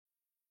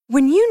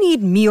When you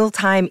need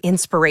mealtime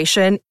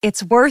inspiration,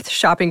 it's worth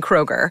shopping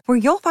Kroger, where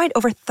you'll find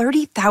over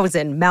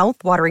 30,000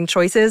 mouth-watering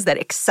choices that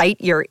excite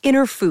your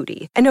inner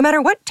foodie. And no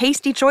matter what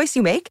tasty choice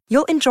you make,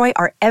 you'll enjoy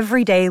our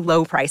everyday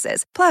low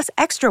prices, plus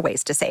extra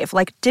ways to save,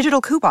 like digital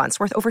coupons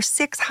worth over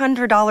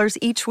 $600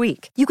 each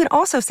week. You can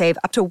also save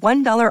up to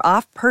 $1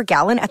 off per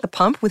gallon at the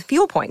pump with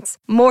fuel points.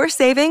 More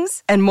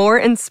savings and more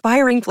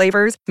inspiring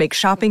flavors make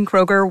shopping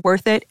Kroger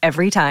worth it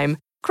every time.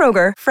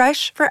 Kroger,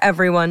 fresh for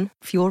everyone.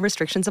 Fuel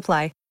restrictions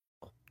apply.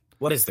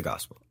 What is the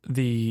gospel?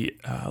 The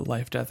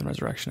life, death, and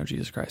resurrection of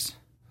Jesus Christ.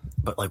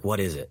 But, like, what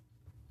is it?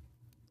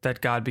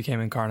 That God became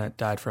incarnate,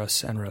 died for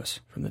us, and rose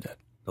from the dead.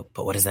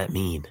 But what does that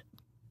mean?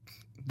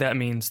 That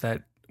means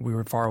that we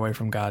were far away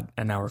from God,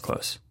 and now we're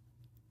close.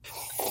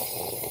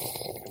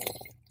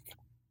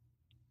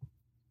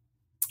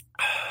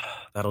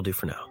 That'll do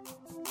for now.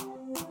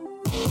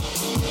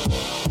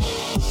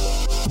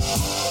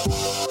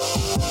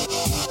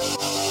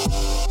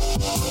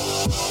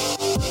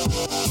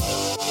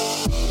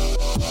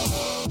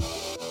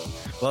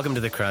 Welcome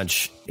to The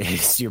Crunch.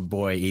 It's your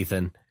boy,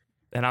 Ethan.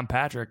 And I'm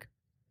Patrick.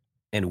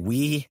 And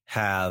we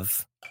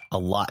have a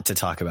lot to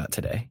talk about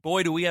today.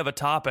 Boy, do we have a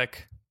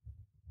topic.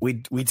 We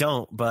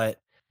don't,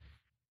 but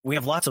we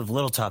have lots of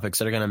little topics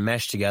that are going to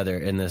mesh together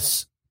in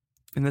this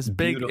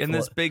big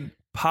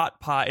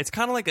pot. It's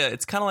kind of like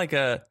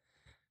a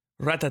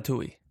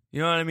ratatouille.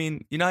 You know what I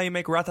mean? You know how you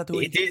make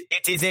ratatouille?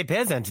 It is a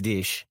peasant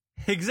dish.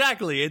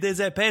 Exactly. It is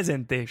a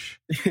peasant dish.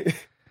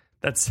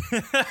 That's...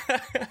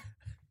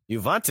 You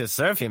want to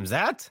serve him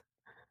that?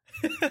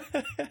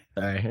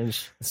 Sorry.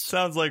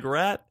 Sounds like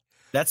rat.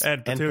 That's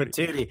and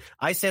patootie.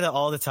 I say that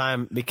all the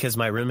time because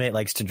my roommate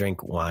likes to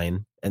drink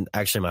wine, and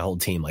actually my whole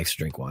team likes to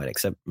drink wine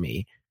except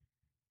me.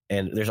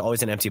 And there's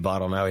always an empty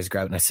bottle, and I always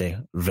grab it and I say,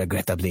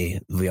 "Regrettably,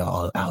 we are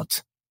all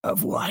out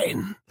of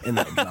wine." And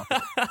then I drop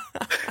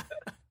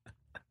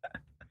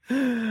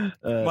it.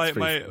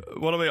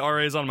 One of my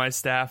RAs on my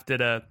staff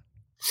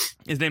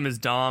his name is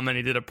Dom, and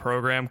he did a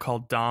program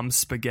called Dom's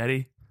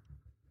Spaghetti.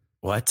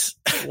 What?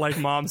 Like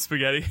Mom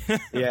Spaghetti.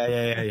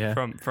 Yeah.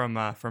 From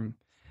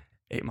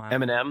 8 Mile.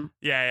 Eminem.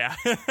 Yeah.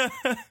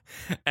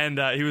 And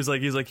he was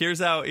like, here's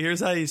how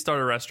you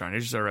start a restaurant.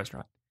 Here's a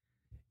restaurant.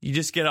 You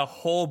just get a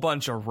whole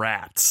bunch of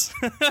rats.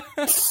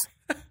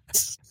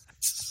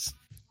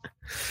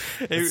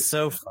 It's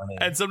so funny.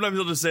 And sometimes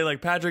he'll just say,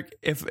 like, Patrick,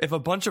 if a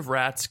bunch of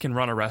rats can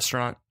run a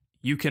restaurant,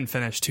 you can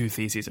finish 2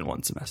 theses in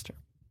 1 semester.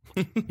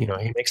 You know,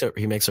 he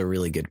makes a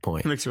really good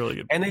point.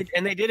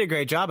 And they did a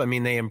great job. I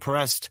mean, they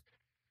impressed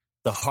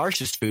the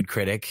harshest food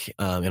critic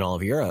in all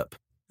of Europe.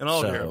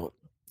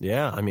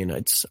 Yeah, I mean,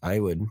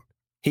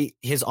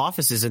 his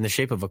office is in the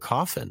shape of a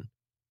coffin.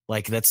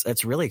 Like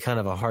that's really kind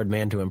of a hard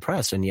man to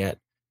impress, and yet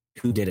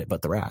who did it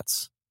but the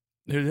rats?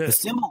 Who did?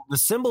 The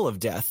symbol of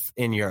death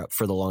in Europe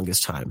for the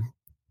longest time.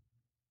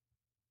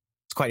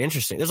 It's quite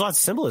interesting. There's lots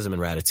of symbolism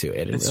in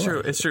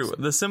Ratatouille. It's true.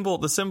 The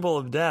symbol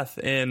of death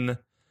in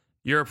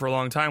Europe for a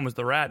long time was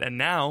the rat, and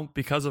now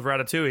because of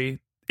Ratatouille,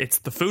 it's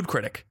the food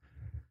critic.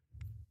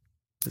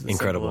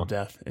 Incredible. Of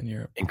death in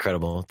Europe.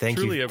 Incredible. Thank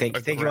you.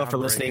 Thank you all for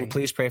listening.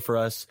 Please pray for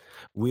us.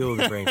 We will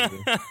be praying for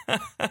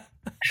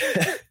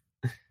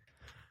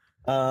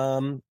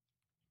you.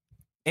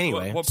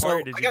 Anyway, what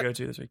party did you go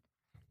to this week?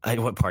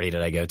 What party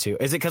did I go to?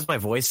 Is it because my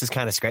voice is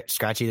kind of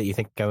scratchy that you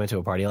think I went to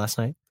a party last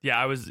night? Yeah,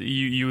 I was.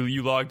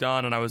 You logged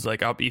on, and I was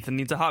like, "Oh, Ethan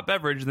needs a hot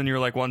beverage." And then you were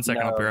like, "1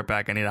 second, I'll be right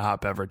back. I need a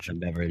hot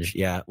beverage."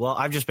 Yeah. Well,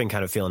 I've just been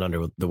kind of feeling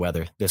under the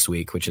weather this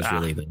week, which is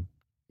really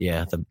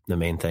the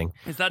main thing.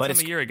 It's that time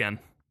of year again.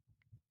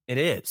 It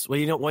is. Well,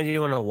 you want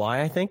to know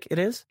why I think it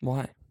is?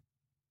 Why?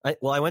 I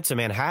went to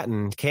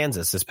Manhattan,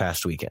 Kansas this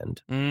past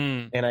weekend,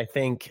 and I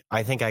think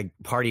I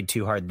partied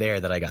too hard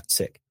there that I got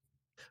sick.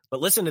 But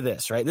listen to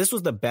this, right? This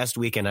was the best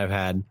weekend I've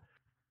had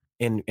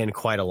in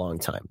quite a long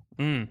time.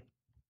 And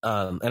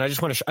I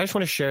just want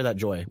to share that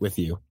joy with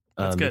you.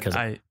 That's good. Because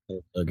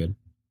it's so good.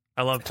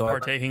 I love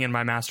partaking in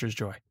my master's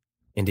joy.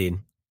 Indeed.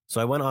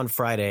 So I went on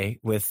Friday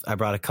I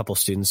brought a couple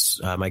students,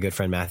 my good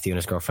friend Matthew and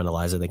his girlfriend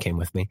Eliza. They came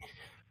with me.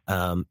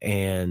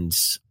 And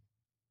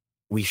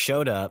we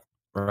showed up,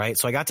 right?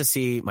 So I got to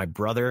see my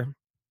brother,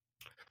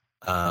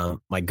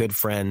 my good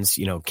friends,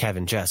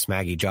 Kevin, Jess,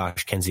 Maggie,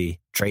 Josh, Kenzie,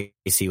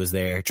 Tracy was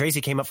there.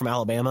 Tracy came up from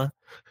Alabama.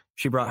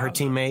 She brought her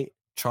teammate,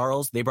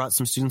 Charles. They brought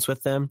some students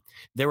with them.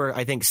 There were,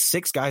 I think,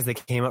 6 guys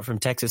that came up from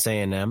Texas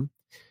A&M,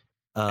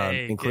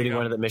 including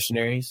one of the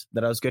missionaries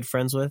that I was good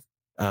friends with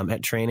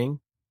at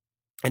training.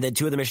 And then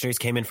 2 of the missionaries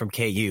came in from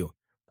KU.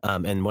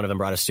 And one of them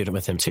brought a student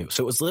with him too.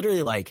 So it was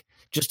literally like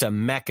just a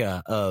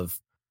mecca of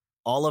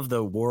all of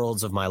the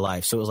worlds of my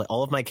life. So it was like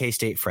all of my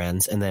K-State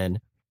friends, and then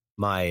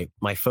my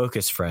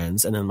Focus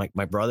friends, and then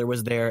my brother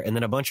was there, and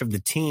then a bunch of the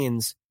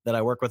teens that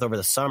I work with over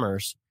the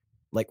summers,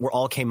 like we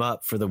all came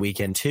up for the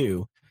weekend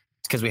too,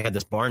 because we had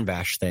this barn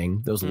bash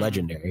thing that was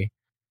legendary.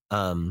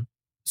 So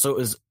it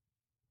was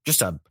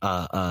just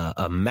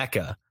a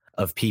mecca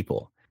of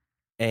people,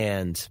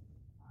 and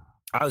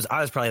I was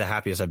probably the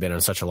happiest I've been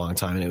in such a long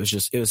time. And it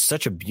was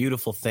such a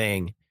beautiful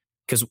thing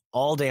because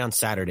all day on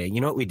Saturday,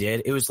 you know what we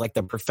did? It was like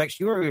the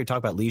perfection. You remember we were talking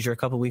about leisure a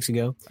couple weeks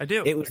ago? I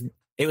do.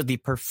 It was the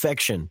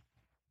perfection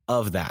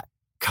of that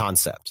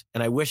concept.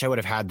 And I wish I would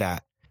have had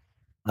that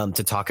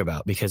to talk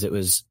about, because it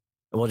was,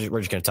 we're just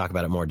going to talk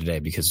about it more today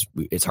because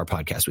it's our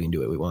podcast. We can do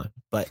what we want.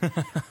 But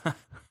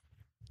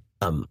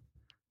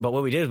but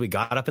what we did is we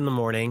got up in the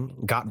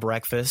morning, got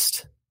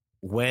breakfast,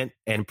 went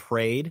and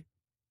played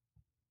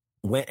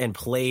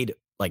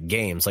like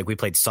games. Like we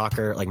played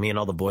soccer, like me and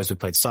all the boys, we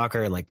played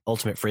soccer and like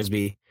ultimate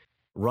frisbee,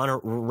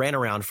 ran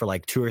around for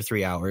like 2 or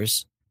 3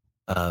 hours,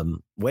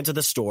 went to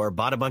the store,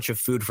 bought a bunch of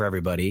food for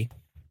everybody,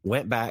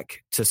 went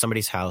back to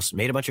somebody's house,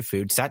 made a bunch of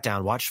food, sat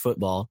down, watched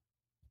football.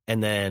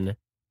 And then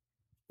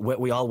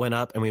we all went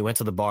up and we went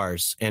to the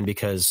bars. And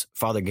because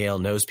Father Gale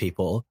knows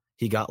people,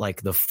 he got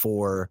like the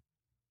four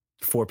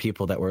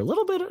people that were a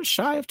little bit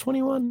shy of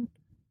 21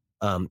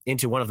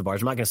 into one of the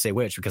bars. I'm not going to say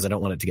which because I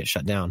don't want it to get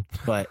shut down,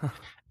 but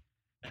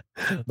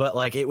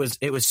like it was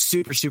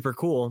super, super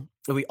cool.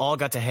 We all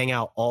got to hang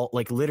out all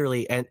like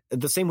literally. And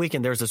the same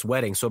weekend there was this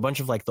wedding. So a bunch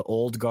of like the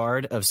old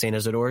guard of St.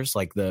 Isidore's,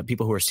 like the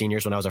people who were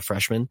seniors when I was a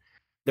freshman,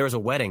 there was a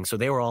wedding. So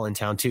they were all in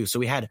town too. So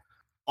we had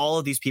all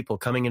of these people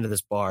coming into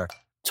this bar,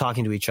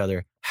 talking to each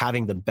other,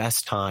 having the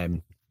best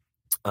time,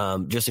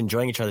 just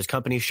enjoying each other's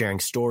company, sharing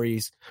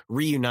stories,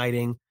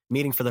 reuniting,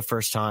 meeting for the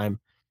first time.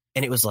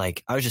 And it was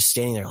like, I was just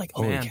standing there like,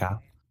 holy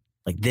cow,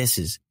 like this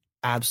is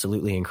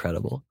absolutely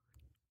incredible.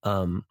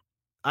 I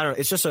don't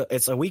know.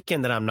 It's a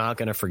weekend that I'm not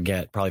going to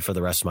forget probably for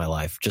the rest of my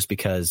life, just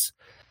because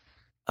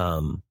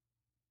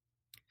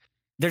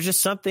there's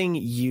just something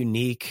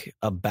unique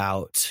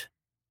about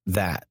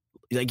that.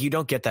 Like you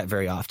don't get that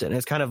very often.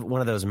 It's kind of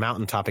one of those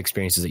mountaintop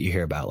experiences that you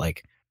hear about,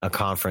 like a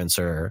conference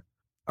or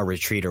a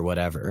retreat or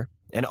whatever.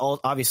 And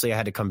obviously I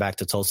had to come back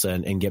to Tulsa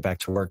and get back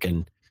to work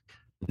and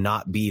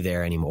not be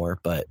there anymore.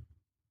 But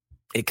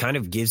it kind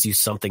of gives you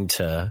something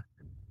to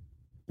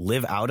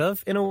live out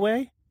of in a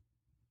way.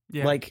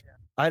 Yeah. Like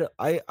I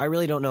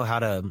really don't know how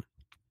to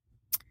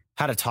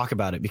talk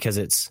about it,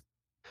 because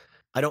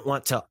I don't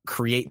want to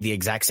create the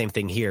exact same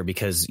thing here,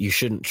 because you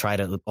shouldn't try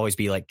to always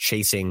be like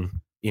chasing,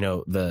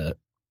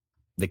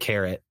 the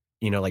carrot,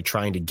 like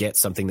trying to get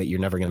something that you're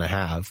never going to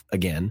have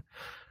again.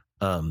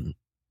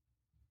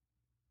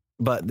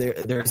 But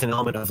there's an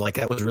element of like,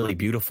 that was really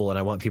beautiful and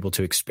I want people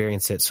to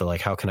experience it. So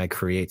like, how can I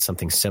create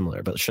something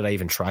similar? But should I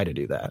even try to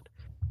do that?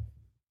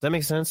 Does that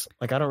make sense?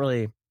 Like, I don't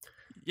really, I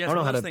don't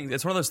know how to,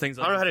 it's one of those things.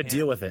 I don't know how to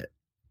deal with it.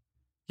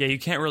 Yeah. You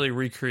can't really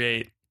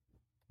recreate.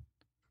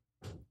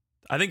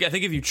 I think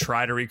if you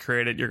try to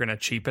recreate it, you're going to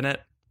cheapen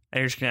it and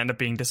you're just going to end up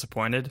being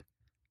disappointed.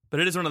 But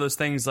it is one of those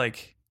things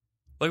like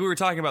we were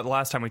talking about the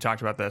last time we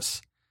talked about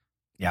this.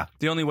 Yeah.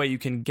 The only way you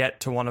can get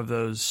to one of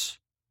those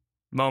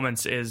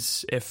moments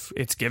is if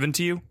it's given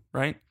to you,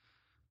 right?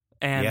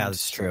 And yeah,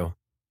 that's true.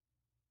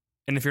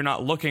 And if you're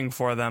not looking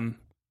for them,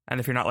 and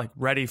if you're not like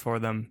ready for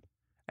them,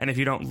 and if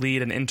you don't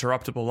lead an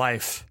interruptible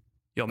life,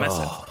 you'll miss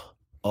it.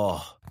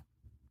 Oh,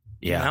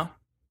 yeah. You know?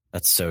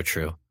 That's so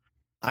true.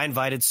 I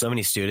invited so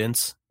many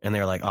students and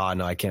they're like, oh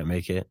no, I can't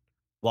make it.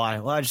 Why?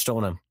 Well, I just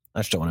don't want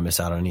to miss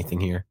out on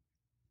anything here.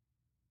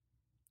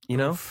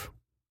 Oof.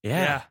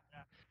 Yeah.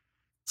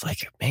 It's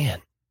like,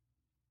 man.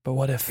 But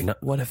what if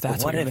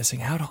that's what you're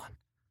missing out on?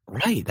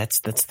 Right. That's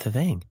the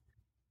thing.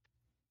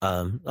 I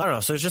don't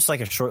know. So it's just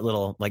like a short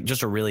little, like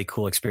just a really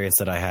cool experience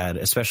that I had,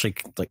 especially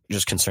like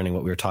just concerning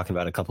what we were talking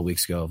about a couple of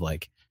weeks ago of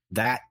like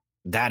that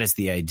is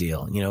the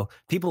ideal,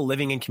 people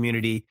living in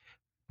community,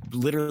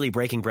 literally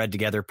breaking bread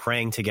together,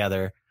 praying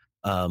together,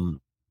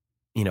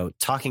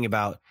 talking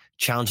about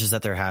challenges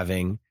that they're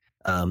having,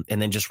 and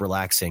then just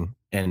relaxing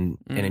and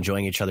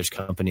enjoying each other's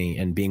company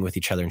and being with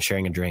each other and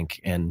sharing a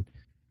drink and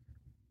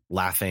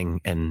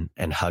laughing and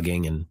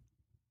hugging. And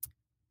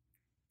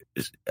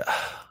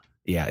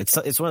yeah,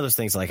 it's one of those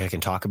things like I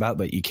can talk about,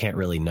 but you can't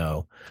really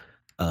know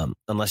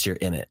unless you're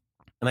in it.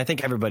 And I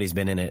think everybody's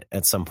been in it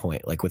at some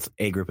point, like with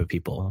a group of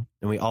people.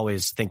 And we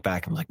always think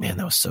back and like, man,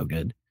 that was so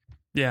good.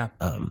 Yeah.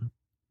 And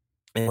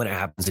when it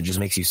happens, it just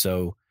makes you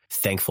so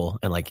thankful.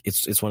 And like,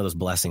 it's one of those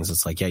blessings.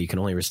 It's like, yeah, you can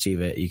only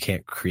receive it. You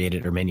can't create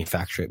it or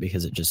manufacture it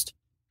because it just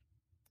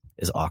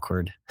is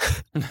awkward,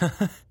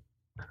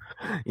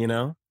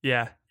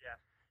 Yeah.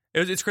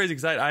 It's crazy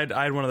because I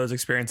had one of those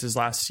experiences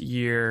last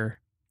year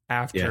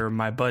after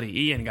my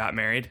buddy Ian got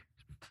married.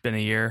 It's been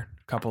a year,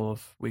 a couple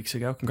of weeks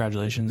ago.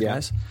 Congratulations,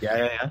 guys.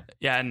 Yeah.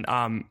 Yeah, and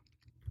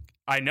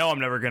I know I'm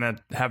never going to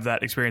have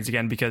that experience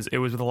again because it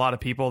was with a lot of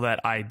people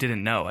that I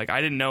didn't know. Like,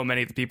 I didn't know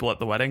many of the people at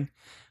the wedding,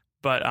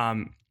 but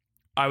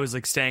I was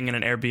like staying in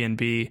an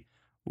Airbnb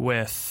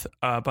with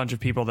a bunch of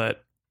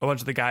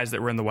the guys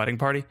that were in the wedding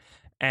party,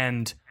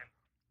 and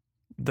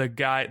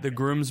the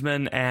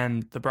groomsmen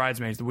and the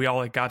bridesmaids, we all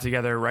like got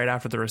together right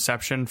after the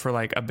reception for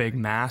like a big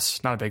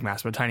mass, not a big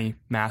mass, but a tiny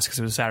mass because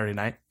it was Saturday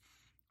night.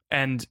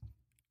 And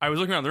I was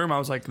looking around the room. I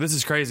was like, this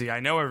is crazy. I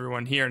know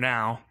everyone here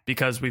now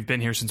because we've been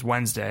here since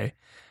Wednesday,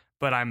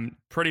 but I'm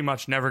pretty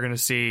much never going to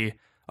see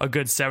a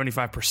good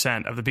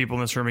 75% of the people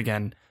in this room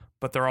again,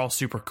 but they're all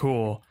super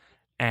cool.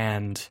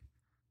 And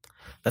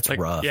that's like,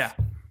 rough. Yeah.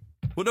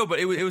 Well, no, but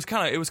it was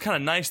kind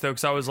of nice though,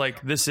 because I was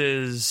like, this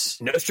is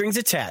No strings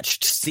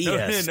attached. See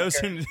us.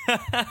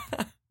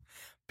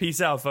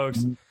 Peace out,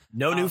 folks.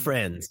 No new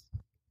friends.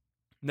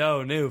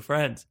 No new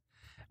friends.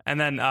 And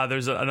then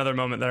there's another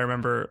moment that I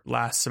remember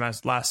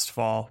last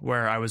fall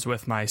where I was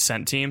with my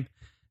Scent team,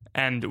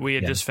 and we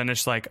had just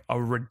finished like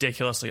a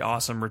ridiculously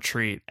awesome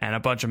retreat, and a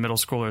bunch of middle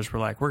schoolers were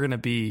like, we're going to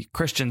be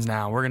Christians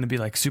now. We're going to be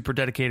like super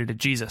dedicated to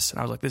Jesus. And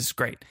I was like, this is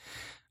great.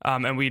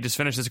 And we just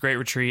finished this great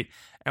retreat,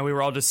 and we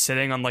were all just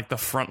sitting on like the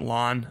front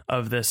lawn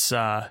of this,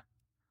 of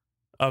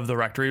the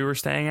rectory we were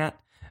staying at.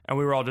 And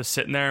we were all just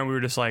sitting there, and we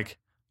were just like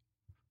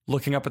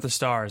looking up at the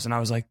stars. And I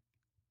was like,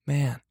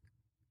 man,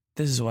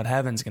 this is what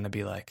heaven's going to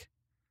be like.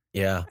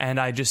 Yeah. And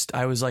I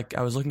was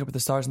looking up at the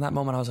stars in that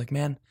moment. I was like,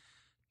 man,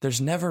 I've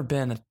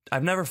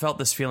never felt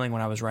this feeling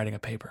when I was writing a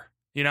paper.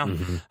 You know,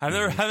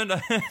 haven't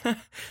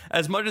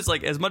as much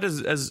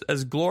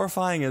as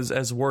glorifying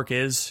as work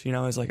is, you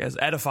know, as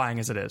edifying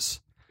as it is.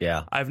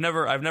 Yeah. I've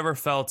never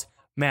felt,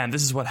 man,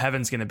 this is what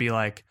heaven's going to be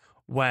like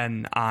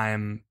when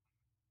I'm,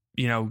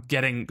 you know,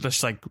 getting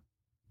just like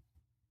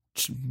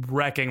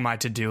wrecking my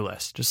to-do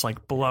list, just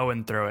like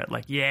blowing through it.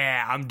 Like,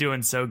 yeah, I'm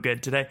doing so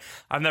good today.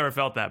 I've never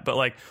felt that. But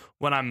like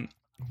when I'm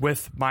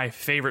with my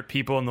favorite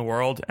people in the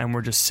world and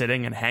we're just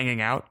sitting and hanging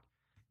out,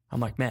 I'm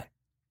like, man,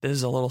 this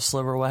is a little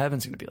sliver of what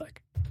heaven's going to be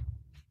like.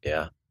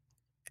 Yeah.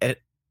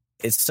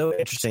 It's so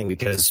interesting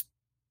because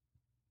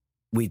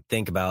we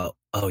think about,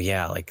 oh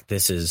yeah, like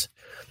this is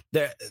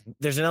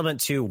there's an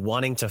element to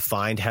wanting to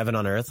find heaven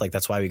on earth. Like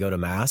that's why we go to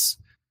mass,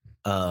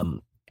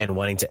 and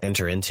wanting to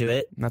enter into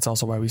it. And that's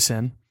also why we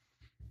sin.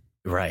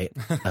 Right.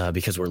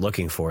 Because we're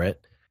looking for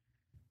it.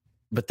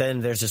 But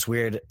then there's this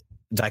weird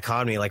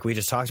dichotomy, like we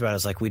just talked about.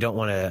 It's like, we don't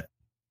want to,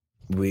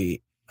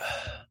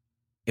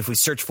 if we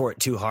search for it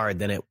too hard,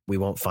 then we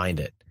won't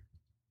find it.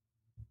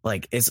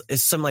 Like it's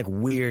some like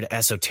weird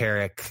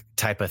esoteric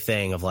type of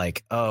thing of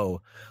like,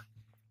 oh,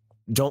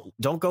 don't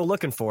go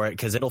looking for it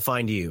because it'll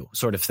find you,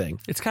 sort of thing.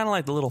 It's kind of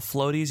like the little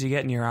floaties you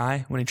get in your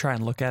eye when you try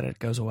and look at it, it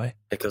goes away.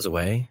 It goes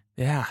away.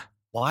 Yeah.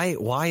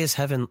 Why is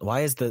heaven?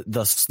 Why is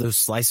those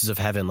slices of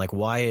heaven? Like,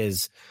 I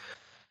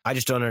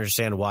just don't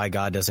understand why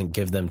God doesn't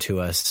give them to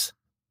us.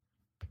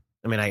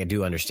 I mean, I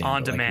do understand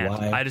on demand.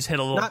 Like, I just hit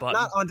a little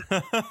button.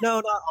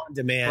 Not on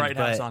demand. Bright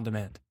House on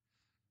demand.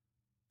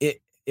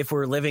 If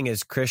we're living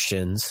as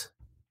Christians,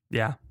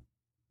 yeah,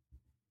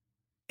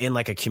 in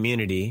like a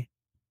community,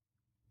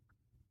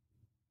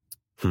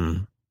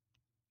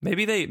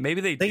 maybe they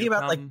thinking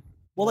about like.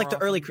 Well, like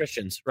the early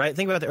Christians, right?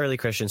 Think about the early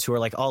Christians who are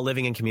like all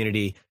living in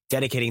community,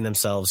 dedicating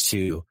themselves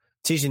to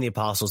teaching the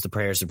apostles, the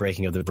prayers, the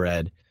breaking of the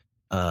bread,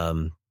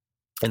 and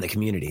the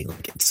community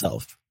like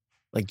itself.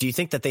 Like, do you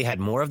think that they had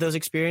more of those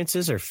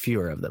experiences or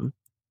fewer of them?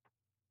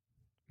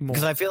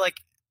 Because I feel like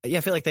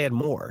they had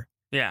more.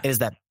 Yeah. Is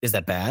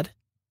that bad?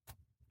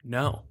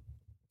 No.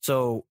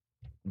 So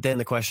then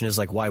the question is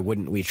like, why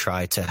wouldn't we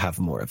try to have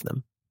more of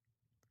them?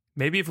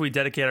 Maybe if we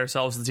dedicate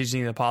ourselves to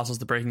teaching the apostles,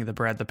 the breaking of the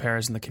bread, the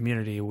prayers, and the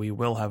community, we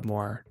will have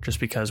more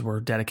just because we're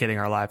dedicating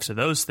our lives to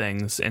those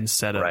things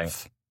instead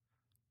of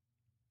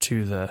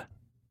to the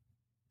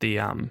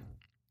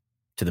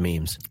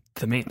memes.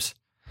 The memes.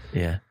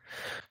 Yeah.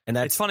 And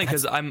it's funny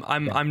because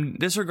I'm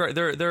disregard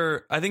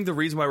there. I think the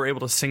reason why we're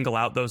able to single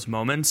out those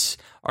moments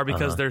are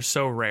because they're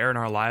so rare in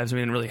our lives. We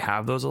didn't really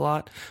have those a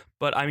lot.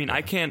 But I mean,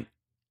 I can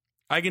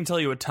tell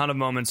you a ton of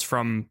moments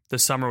from the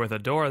summer with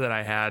Adore that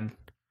I had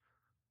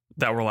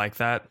that were like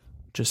that,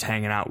 just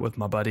hanging out with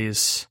my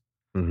buddies.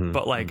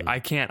 But like, I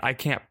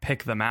can't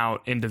pick them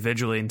out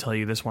individually and tell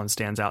you this one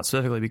stands out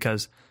specifically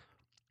because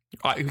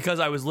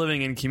I was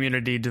living in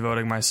community,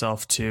 devoting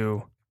myself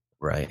to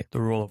the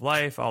rule of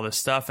life, all this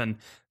stuff. And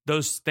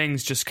those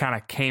things just kind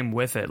of came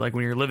with it. Like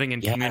when you're living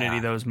in community,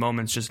 those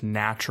moments just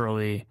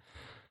naturally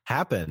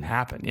happen.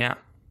 Yeah.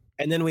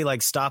 And then we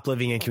like stop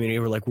living in community.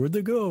 We're like, where'd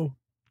they go?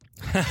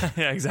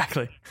 Yeah,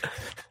 exactly.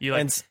 You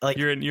like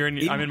you're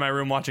in. I'm in my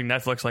room watching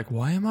Netflix. Like,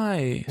 why am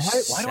I?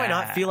 Why do I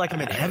not feel like I'm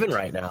in heaven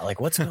right now?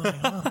 Like, what's going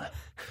on?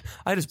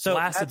 I just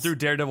blasted through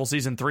Daredevil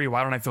season 3.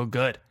 Why don't I feel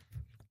good?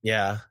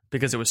 Yeah,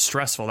 because it was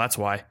stressful. That's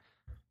why.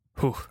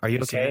 Whew. Are you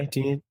okay?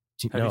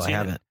 No, I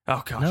haven't.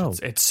 Oh gosh,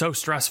 it's so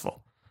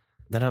stressful.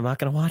 Then I'm not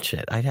going to watch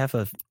it. I have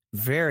a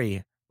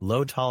very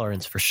low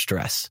tolerance for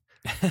stress.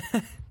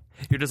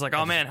 You're just like,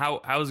 oh man,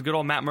 how's good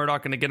old Matt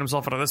Murdock going to get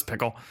himself out of this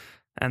pickle?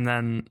 And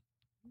then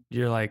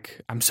you're like,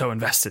 I'm so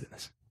invested in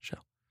this show.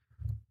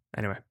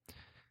 Anyway. Do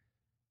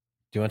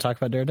you want to talk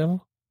about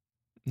Daredevil?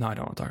 No, I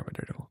don't want to talk about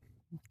Daredevil.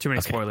 Too many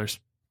spoilers.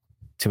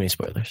 Too many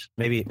spoilers.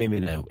 Maybe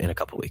in a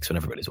couple weeks when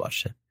everybody's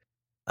watched it.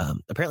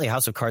 Apparently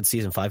House of Cards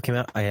season 5 came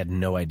out. I had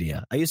no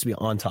idea. I used to be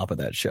on top of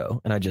that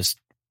show, and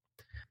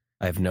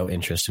I have no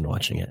interest in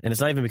watching it. And it's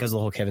not even because of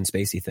the whole Kevin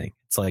Spacey thing.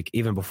 It's like,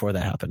 even before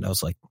that happened, I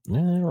was like, I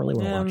don't really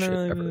want to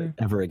watch it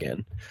ever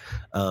again.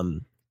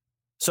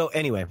 So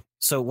anyway,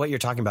 what you're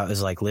talking about is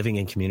like living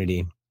in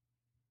community.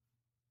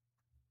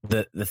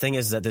 The thing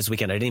is that this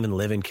weekend I didn't even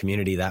live in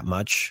community that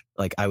much.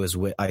 Like I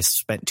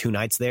spent 2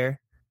 nights there,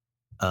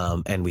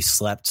 and we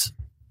slept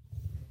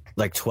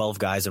like 12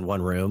 guys in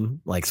one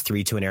room, like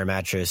 3 to an air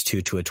mattress,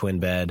 2 to a twin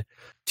bed,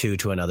 2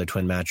 to another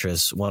twin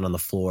mattress, 1 on the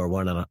floor,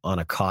 1 on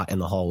a cot in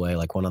the hallway,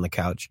 like 1 on the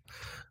couch.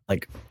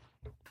 Like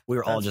we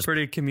were all just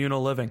pretty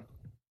communal living.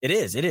 It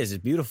is. It's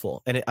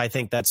beautiful. And I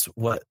think that's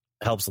what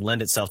helps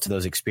lend itself to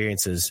those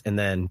experiences. And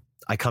then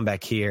I come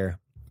back here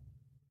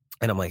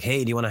and I'm like,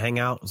 hey, do you want to hang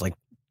out? I was like,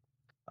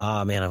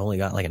 man, I've only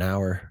got like an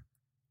hour,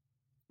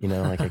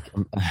 like,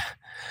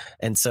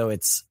 and so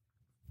it's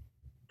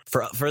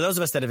for those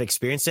of us that have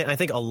experienced it. And I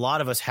think a lot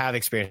of us have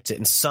experienced it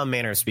in some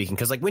manner of speaking.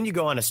 Cause like when you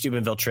go on a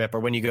Steubenville trip or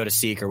when you go to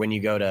Seek or when you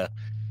go to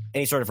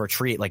any sort of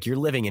retreat, like you're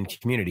living in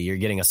community, you're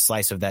getting a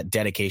slice of that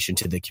dedication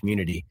to the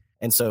community.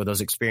 And so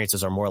those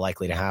experiences are more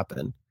likely to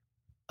happen.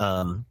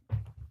 And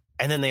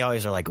then they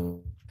always are like,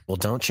 well,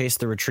 don't chase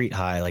the retreat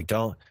high. Like,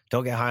 don't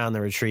get high on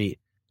the retreat.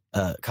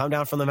 Come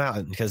down from the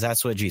mountain, because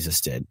that's what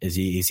Jesus did.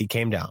 He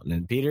came down,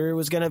 and Peter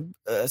was going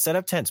to set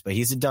up tents, but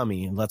he's a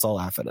dummy, and let's all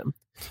laugh at him.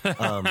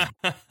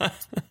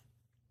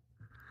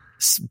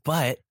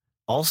 But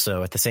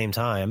also at the same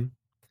time,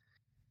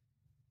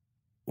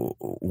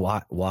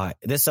 why?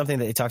 This is something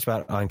that he talked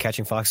about on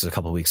Catching Foxes a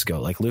couple of weeks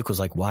ago. Like Luke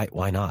was like,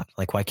 why not?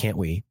 Like, why can't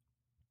we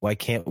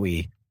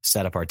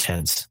set up our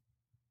tents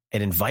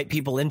and invite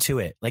people into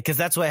it? Like, cause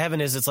that's what heaven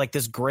is. It's like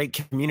this great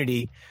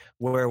community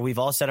where we've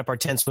all set up our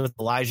tents with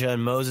Elijah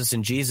and Moses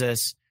and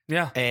Jesus.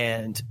 Yeah.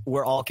 And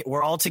we're all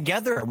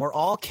together and we're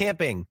all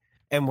camping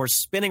and we're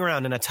spinning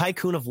around in a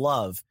tycoon of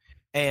love.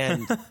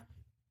 And,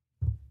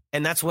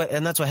 and that's what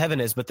heaven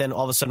is. But then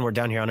all of a sudden we're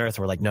down here on earth.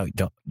 And we're like, no,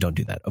 don't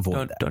do that.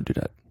 Avoid that. Don't do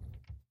that.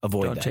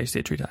 Avoid don't that. Chase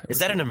the tree tie. Is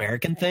that an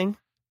American thing?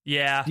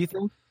 Yeah. Do you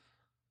think?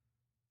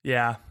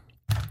 Yeah.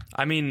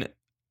 I mean,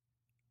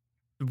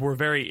 we're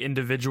very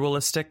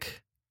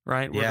individualistic,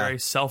 right? We're very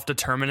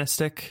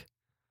self-deterministic.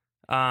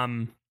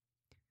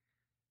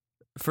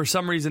 For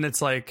some reason,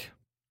 it's like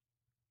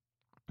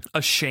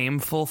a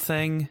shameful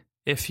thing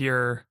if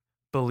your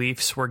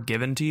beliefs were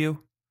given to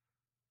you.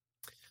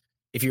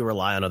 If you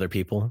rely on other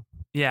people.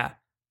 Yeah.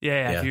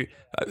 If you,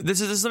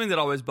 this is something that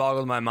always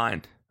boggled my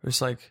mind.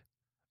 It's like,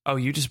 oh,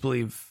 you just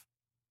believe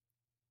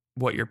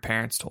what your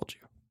parents told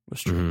you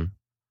was true.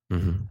 Mm-hmm.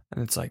 Mm-hmm.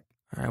 And it's like,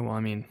 all right, well, I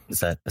mean, is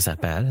that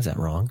bad? Is that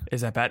wrong?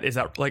 Is that bad? Is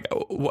that like,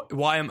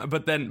 why am,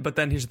 but then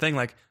here's the thing,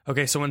 like,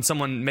 okay, so when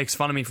someone makes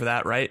fun of me for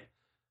that, right?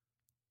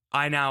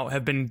 I now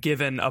have been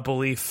given a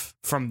belief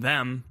from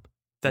them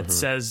that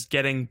says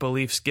getting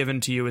beliefs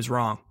given to you is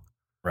wrong.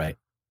 Right.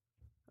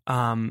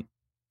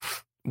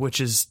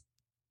 Which is,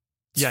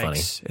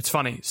 yikes. It's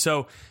funny.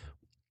 So,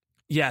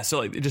 yeah. So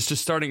like just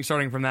starting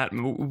from that,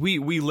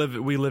 we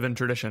live in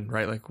tradition,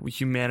 right? Like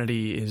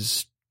humanity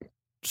is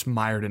just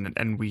mired in it,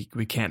 and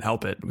we can't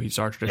help it. It's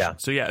our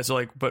tradition. Yeah. So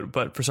like,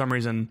 but for some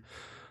reason,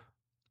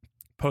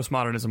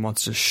 postmodernism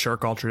wants to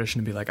shirk all tradition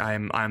and be like,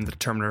 I'm the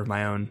determiner of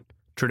my own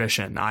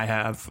tradition. I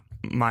have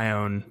my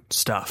own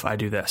stuff. I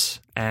do this,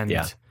 and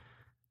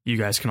you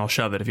guys can all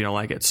shove it if you don't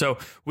like it. So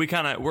we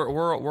kind of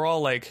we're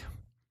all like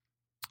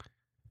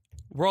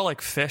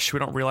fish. We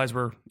don't realize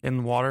we're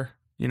in water.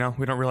 We don't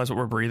realize what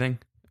we're breathing,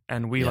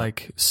 and we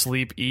like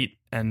sleep, eat,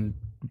 and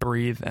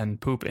breathe and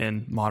poop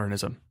in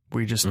modernism.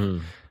 We just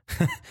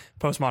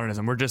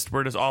postmodernism.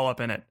 We're just all up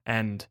in it,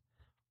 and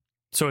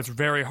so it's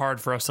very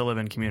hard for us to live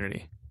in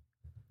community.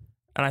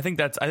 And I think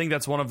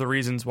that's one of the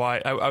reasons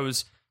why I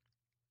was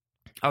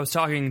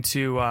talking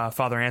to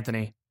Father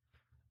Anthony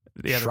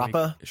the other week.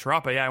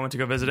 Sharapa, yeah, I went to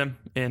go visit him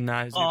in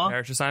his new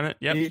parish assignment.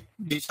 Yep. Did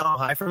you tell him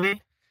hi for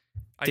me?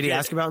 Did he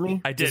ask about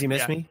me? I did. Does he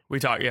miss me? We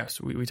talked.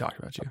 Yes, we talked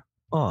about you.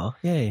 Oh,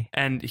 yay!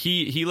 And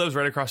he lives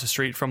right across the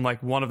street from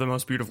like one of the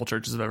most beautiful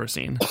churches I've ever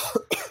seen.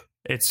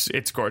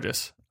 It's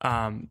gorgeous.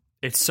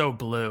 It's so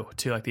blue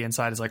too. Like the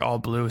inside is like all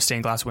blue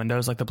stained glass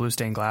windows. Like the blue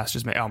stained glass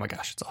just oh my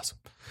gosh, it's awesome.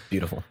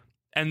 Beautiful.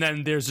 And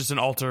then there's just an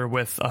altar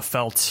with a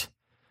felt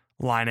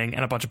lining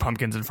and a bunch of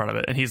pumpkins in front of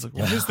it. And he's like,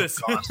 what is this?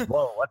 Gosh,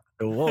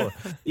 whoa.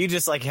 You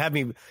just like had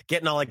me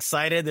getting all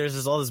excited. There's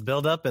just all this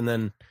buildup, and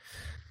then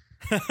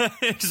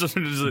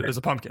there's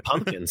a pumpkin.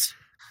 Pumpkins.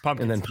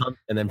 And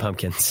then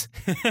pumpkins.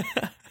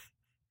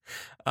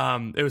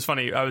 It was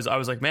funny. I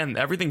was like, man,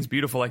 everything's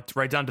beautiful. Like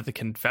right down to the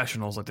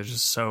confessionals. Like they're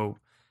just so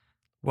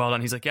well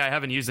done. He's like, yeah, I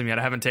haven't used them yet.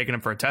 I haven't taken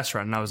them for a test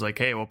run. And I was like,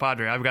 hey, well,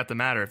 Padre, I've got the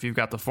matter if you've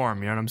got the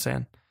form. You know what I'm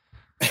saying?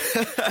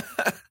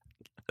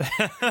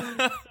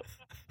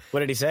 What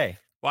did he say?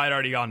 Well, I'd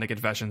already gone to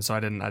confession, so I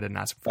didn't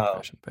ask for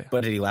confession.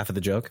 But did he laugh at the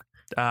joke?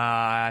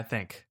 I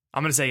think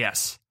I'm going to say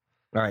yes.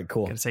 All right,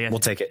 cool. Say yes. We'll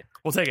take it.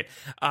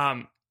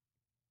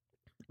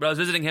 But I was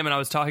visiting him and I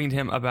was talking to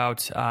him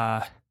about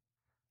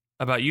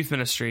youth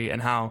ministry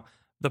and how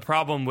the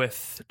problem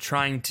with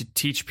trying to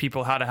teach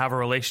people how to have a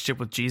relationship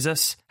with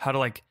Jesus, how to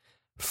like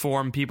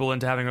form people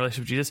into having a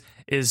relationship with Jesus,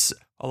 is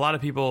a lot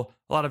of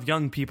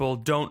young people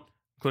don't,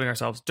 including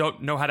ourselves,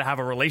 don't know how to have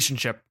a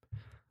relationship,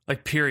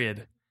 like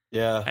period.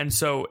 Yeah. And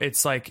so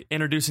it's like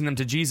introducing them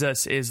to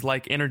Jesus is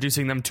like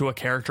introducing them to a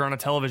character on a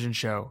television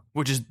show,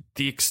 which is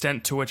the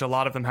extent to which a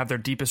lot of them have their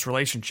deepest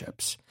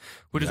relationships,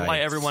 which is why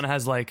everyone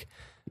has like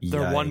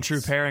their one true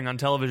Yikes. pairing on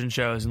television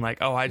shows, and like,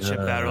 oh, I'd ship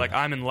that, or like,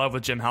 I'm in love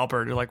with Jim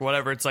Halpert, or like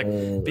whatever. It's like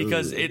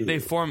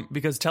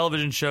because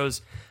television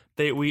shows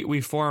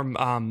we form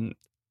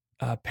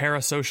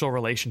parasocial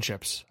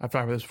relationships. I've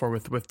talked about this before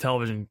with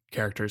television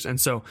characters, and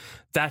so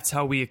that's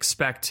how we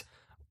expect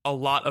a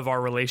lot of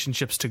our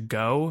relationships to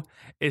go,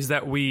 is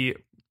that we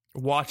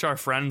watch our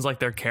friends like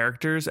their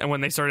characters, and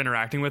when they start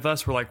interacting with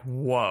us, we're like,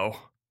 whoa.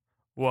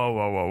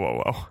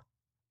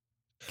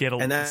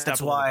 And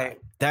that's why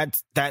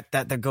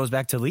that goes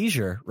back to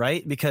Leisure,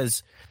 right?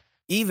 Because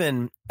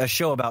even a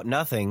show about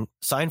nothing,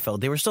 Seinfeld,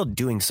 they were still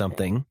doing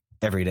something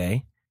every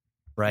day,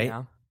 right?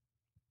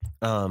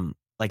 Yeah.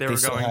 Like they were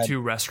going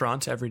to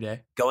restaurants every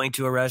day. Going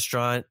to a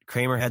restaurant.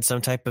 Kramer had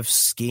some type of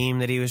scheme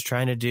that he was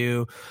trying to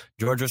do.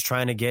 George was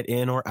trying to get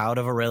in or out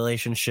of a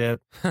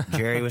relationship.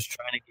 Jerry was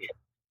trying to get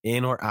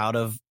in or out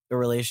of a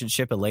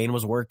relationship. Elaine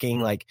was working.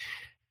 Like,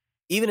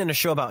 even in a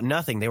show about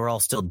nothing, they were all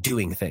still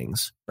doing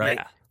things, right?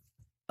 Yeah.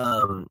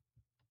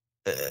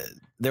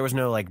 There was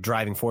no like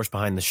driving force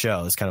behind the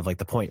show. It's kind of like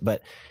the point.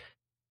 But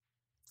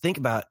think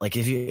about, like,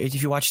 if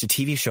you watched a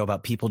TV show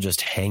about people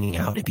just hanging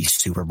out, it'd be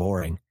super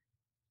boring.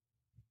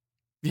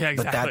 Yeah,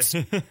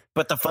 exactly.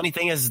 But the funny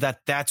thing is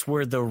that that's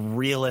where the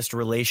realest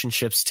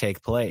relationships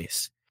take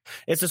place.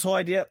 It's this whole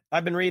idea.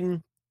 I've been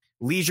reading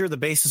Leisure, the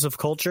Basis of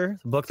Culture,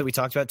 the book that we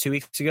talked about 2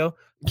 weeks ago.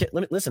 Let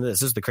me listen to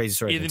this. This is the crazy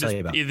story I can tell you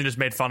about. Ethan just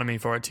made fun of me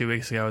for it 2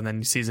 weeks ago, and then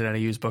he sees it at a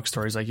used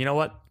bookstore. He's like, you know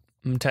what?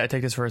 I'm going to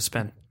take this for a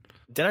spin.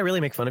 Did I really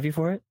make fun of you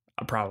for it?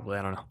 Probably.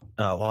 I don't know.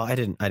 Oh, well, I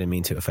didn't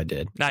mean to if I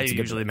did. Now you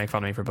usually make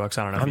fun of me for books.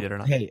 I don't know if you did or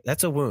not. Hey,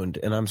 that's a wound,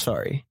 and I'm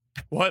sorry.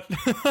 What?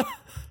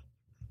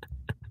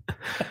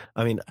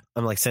 I mean,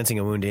 I'm like sensing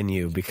a wound in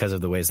you because of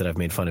the ways that I've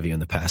made fun of you in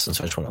the past, and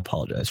so I just want to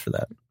apologize for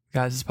that.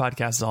 Guys, this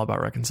podcast is all about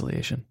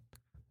reconciliation.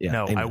 Yeah,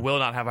 no, amen. I will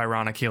not have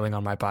ironic healing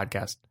on my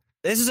podcast.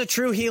 This is a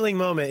true healing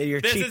moment.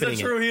 You're cheapening it. This is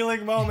a true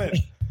healing moment.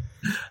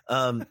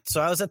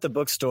 So I was at the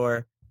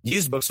bookstore,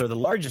 used bookstore, the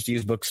largest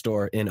used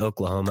bookstore in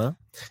Oklahoma,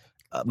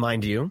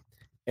 mind you,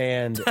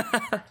 and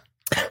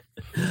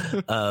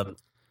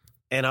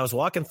and I was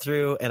walking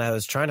through, and I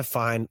was trying to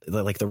find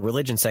like the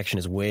religion section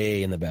is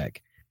way in the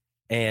back,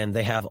 and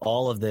they have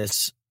all of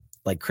this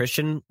like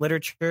Christian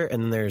literature,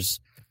 and then there's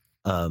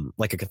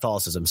like a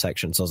Catholicism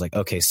section. So I was like,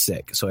 okay,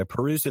 sick. So I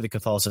perused through the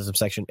Catholicism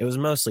section. It was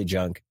mostly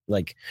junk,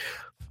 like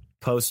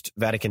post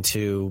Vatican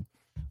II.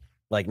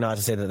 Like, not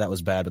to say that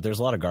was bad, but there's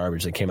a lot of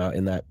garbage that came out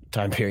in that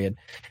time period,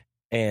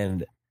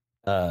 and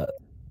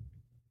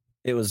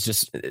it was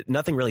just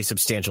nothing really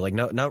substantial. Like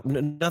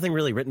nothing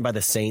really written by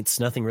the saints.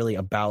 Nothing really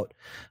about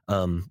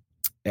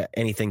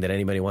anything that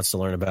anybody wants to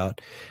learn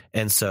about.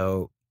 And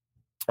so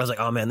I was like,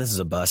 oh man, this is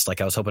a bust.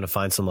 Like, I was hoping to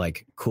find some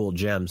like cool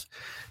gems,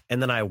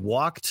 and then I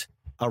walked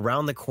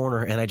around the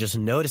corner, and I just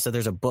noticed that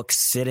there's a book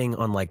sitting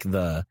on like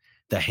the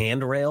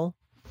handrail,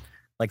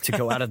 like to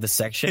go out of the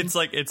section. It's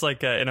like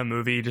in a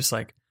movie, just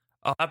like,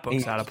 oh, that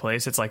book's out of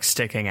place. It's like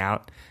sticking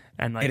out,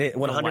 and like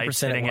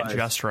 100% hitting it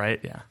just right.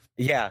 Yeah.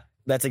 Yeah.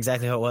 That's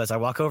exactly how it was. I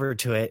walk over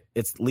to it.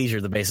 It's Leisure,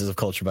 the Basis of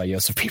Culture by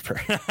Josef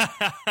Pieper.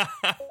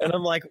 And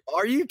I'm like,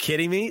 are you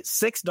kidding me?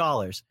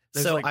 $6.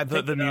 So like I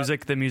put the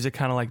music. The music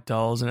kind of like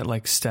dulls, and it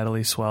like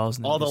steadily swells.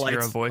 And all the lights,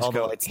 lights, hear a voice all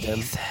go, the lights dim.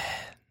 Ethan,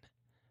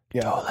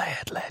 Yeah. don't lay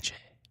it, legend.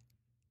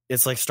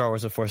 It's like Star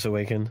Wars: The Force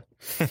Awakens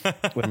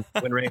when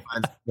Rey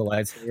finds the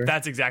lightsaber.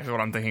 That's exactly what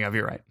I'm thinking of.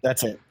 You're right.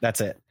 That's it.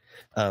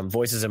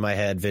 Voices in my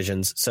head,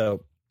 visions.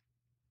 So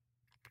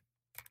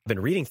I've been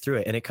reading through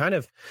it, and it kind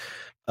of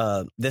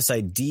this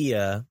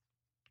idea.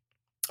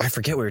 I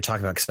forget what we were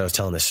talking about because I was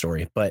telling this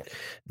story, but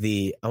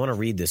I want to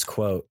read this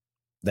quote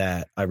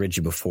that I read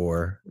you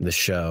before the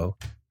show.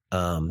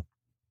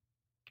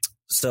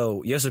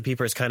 So Josef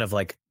Pieper is kind of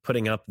like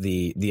putting up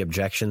the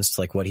objections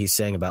to like what he's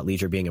saying about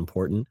leisure being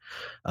important.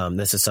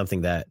 This is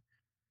something that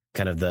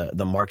kind of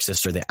the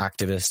Marxists or the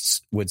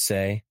activists would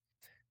say.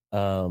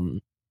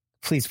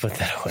 Please put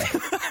that away.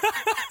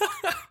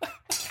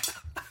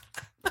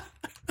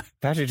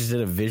 Patrick just did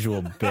a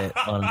visual bit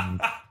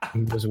on.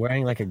 He was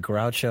wearing like a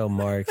Groucho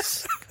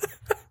Marx.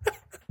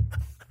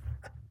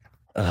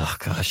 Oh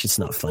gosh, it's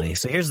not funny.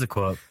 So here's the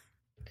quote.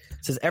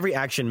 It says, every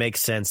action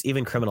makes sense,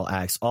 even criminal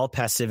acts. All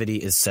passivity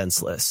is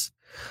senseless.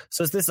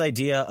 So it's this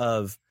idea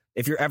of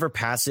if you're ever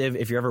passive,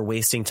 if you're ever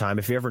wasting time,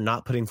 if you're ever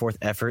not putting forth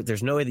effort,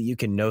 there's no way that you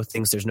can know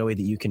things. There's no way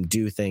that you can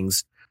do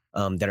things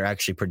that are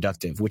actually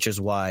productive, which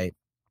is why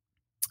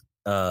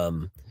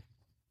Kant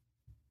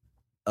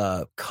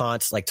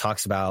like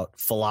talks about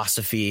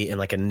philosophy in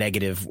like a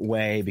negative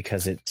way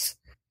because it's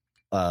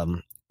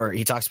or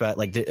he talks about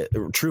like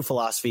the true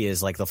philosophy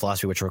is like the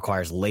philosophy which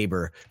requires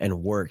labor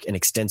and work and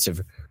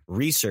extensive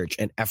research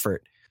and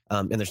effort.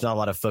 And there's not a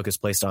lot of focus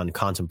placed on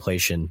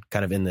contemplation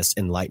kind of in this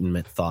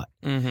Enlightenment thought.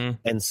 Mm-hmm.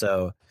 And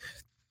so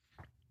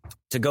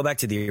to go back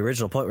to the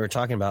original point we were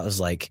talking about is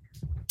like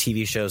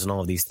TV shows and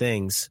all of these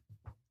things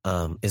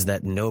is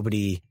that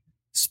nobody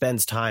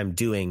spends time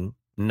doing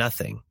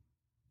nothing.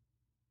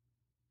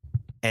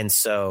 And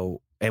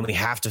so, and we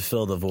have to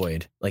fill the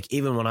void. Like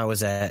even when I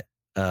was at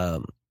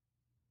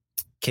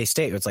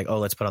K-State. It's like, oh,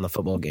 let's put on the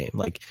football game.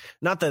 Like,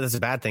 not that it's a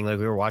bad thing. Like,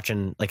 we were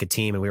watching like a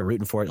team and we were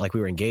rooting for it. Like, we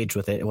were engaged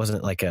with it. It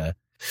wasn't like a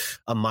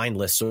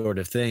mindless sort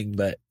of thing,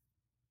 but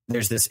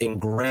there's this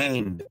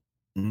ingrained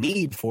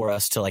need for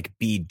us to like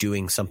be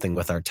doing something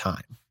with our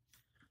time.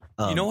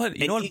 You know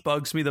what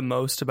bugs me the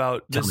most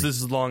about this? This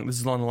is along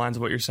the lines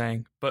of what you're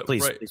saying, but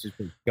please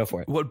go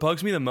for it. What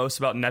bugs me the most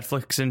about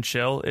Netflix and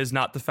chill is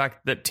not the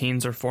fact that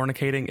teens are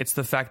fornicating. It's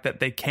the fact that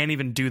they can't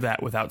even do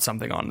that without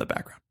something on in the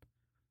background.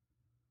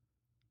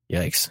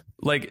 Yikes.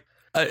 Like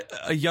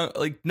a young,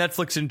 like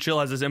Netflix and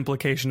chill has this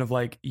implication of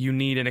like, you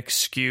need an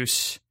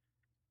excuse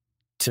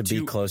to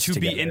be close to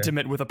together. Be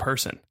intimate with a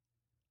person.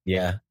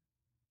 Yeah.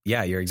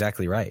 Yeah. You're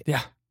exactly right.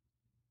 Yeah.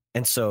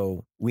 And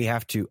so we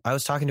have to, I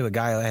was talking to a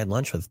guy I had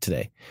lunch with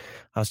today.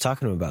 I was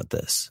talking to him about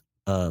this.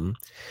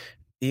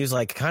 He was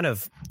like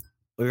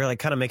we were like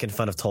kind of making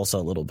fun of Tulsa a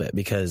little bit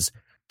because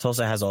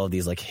Tulsa has all of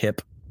these like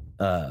hip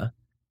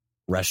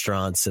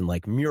restaurants and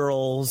like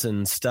murals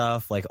and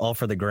stuff, like all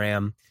for the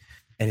gram.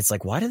 And it's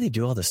like, why do they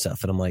do all this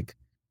stuff? And I'm like,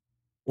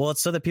 well,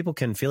 it's so that people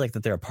can feel like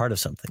that they're a part of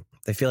something.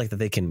 They feel like that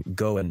they can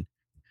go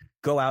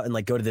out and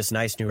like go to this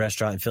nice new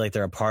restaurant and feel like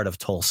they're a part of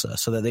Tulsa,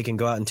 so that they can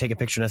go out and take a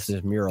picture next to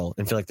this mural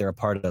and feel like they're a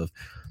part of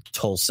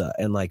Tulsa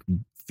and like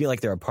feel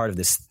like they're a part of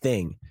this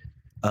thing.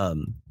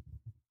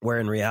 Where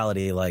in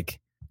reality, like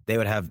they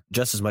would have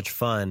just as much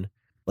fun,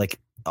 like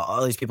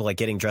all these people like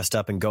getting dressed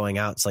up and going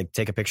out to like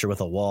take a picture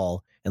with a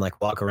wall and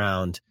like walk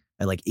around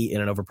and like eat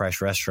in an overpriced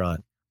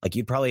restaurant. Like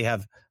you'd probably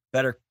have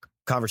better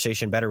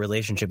conversation, better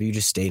relationship. You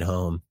just stayed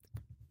home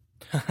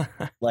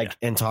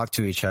and talk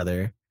to each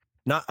other.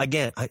 Not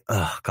again. I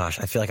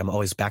feel like I'm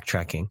always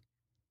backtracking.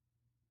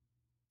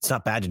 It's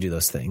not bad to do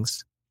those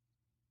things,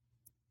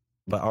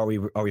 but are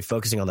we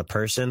focusing on the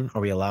person?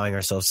 Are we allowing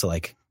ourselves to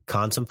like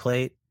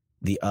contemplate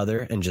the other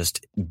and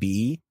just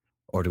be,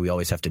 or do we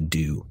always have to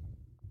do?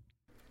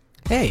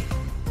 Hey,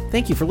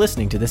 thank you for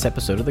listening to this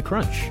episode of The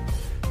Crunch.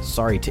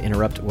 Sorry to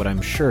interrupt what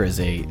I'm sure is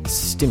a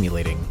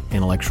stimulating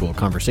intellectual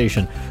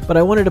conversation, but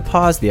I wanted to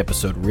pause the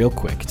episode real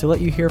quick to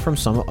let you hear from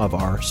some of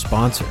our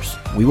sponsors.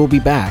 We will be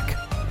back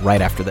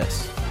right after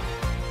this.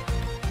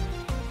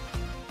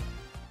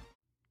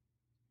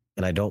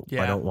 And I don't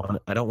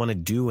want to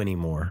do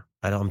anymore.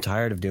 I'm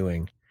tired of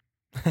doing,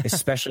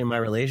 especially in my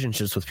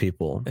relationships with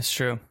people. It's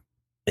true.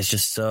 It's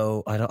just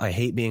so, I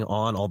hate being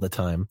on all the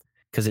time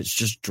because it's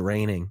just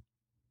draining.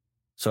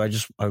 So I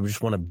just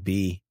want to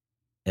be.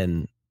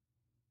 And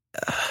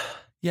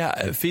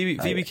yeah,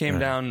 Phoebe came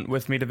down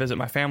with me to visit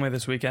my family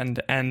this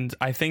weekend, and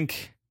I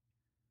think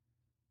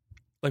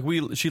like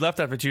she left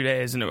after 2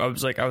 days, and I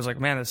was like,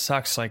 man, this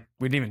sucks. Like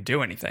we didn't even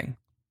do anything.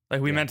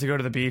 Like we meant to go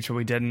to the beach, but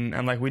we didn't,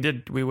 and like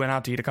we went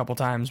out to eat a couple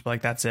times, but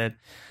like that's it.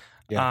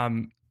 Yeah.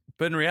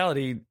 But in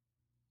reality,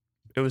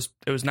 it was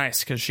nice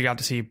because she got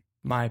to see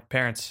my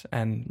parents,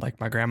 and like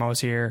my grandma was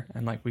here,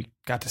 and like we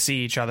got to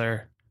see each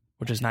other,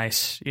 which is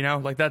nice. You know,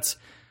 like that's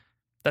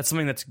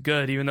something that's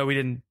good. Even though we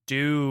didn't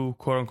do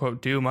quote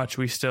unquote do much,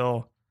 we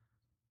still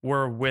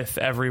were with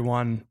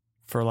everyone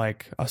for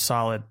like a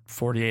solid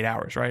 48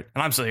 hours, right?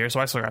 And I'm still here, so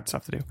I still got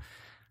stuff to do.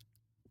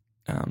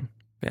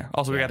 Yeah.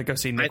 Also, we got to go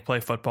see Nick play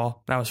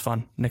football. That was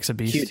fun. Nick's a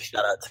beast. Huge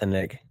shout out to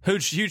Nick.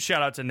 Huge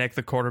shout out to Nick,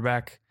 the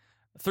quarterback.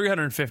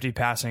 350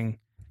 passing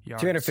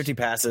yards. 350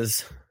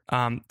 passes.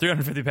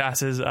 350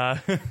 passes.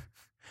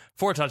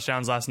 4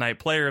 touchdowns last night.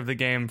 Player of the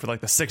game for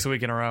like the 6th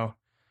week in a row.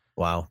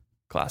 Wow.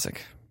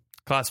 Classic.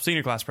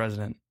 Senior class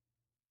president.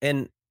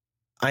 And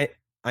I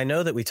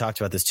know that we talked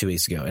about this 2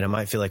 weeks ago, and I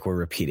might feel like we're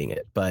repeating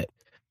it, but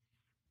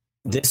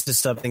this is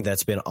something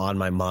that's been on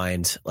my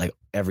mind like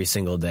every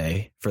single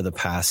day for the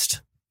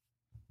past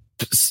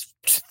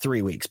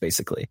 3 weeks,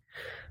 basically.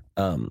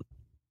 And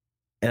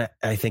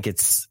I think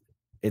it's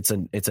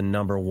a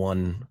number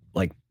one,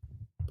 like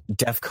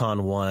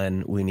DEFCON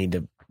 1. We need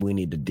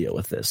to deal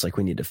with this. Like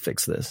we need to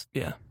fix this.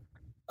 Yeah.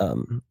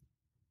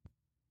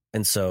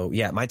 And so,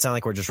 yeah, it might sound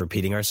like we're just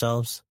repeating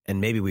ourselves, and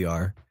maybe we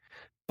are,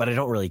 but I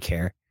don't really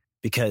care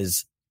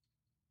because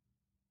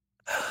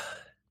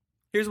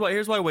here's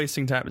why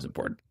wasting time is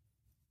important.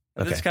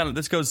 Okay.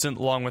 This goes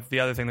along with the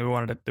other thing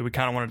that we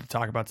kind of wanted to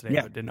talk about today,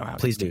 but didn't know how.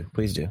 Please do.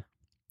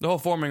 The whole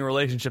forming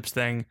relationships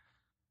thing.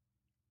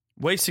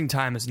 Wasting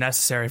time is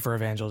necessary for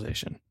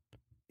evangelization.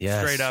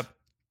 Yes. Straight up.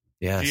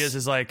 Yes. Jesus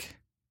is like,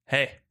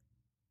 hey,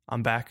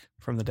 I'm back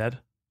from the dead.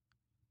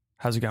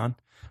 How's it going?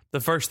 The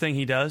first thing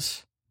he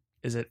does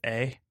is it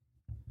A,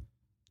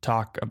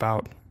 talk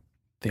about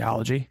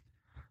theology,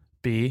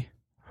 B,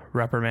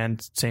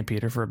 reprimand St.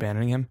 Peter for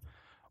abandoning him,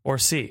 or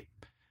C,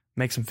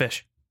 make some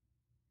fish.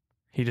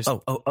 He just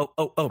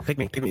pick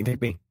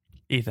me.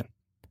 Ethan.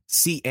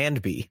 C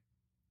and B.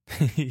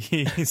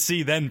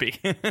 C then B.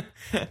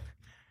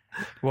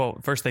 Well,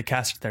 first they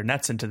cast their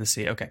nets into the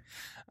sea. Okay.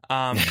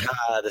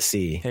 The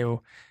sea. Hey,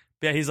 well,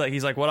 yeah, he's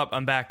like, what up?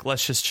 I'm back.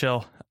 Let's just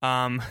chill.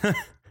 But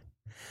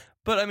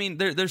I mean,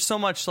 there's so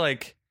much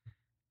like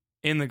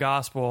in the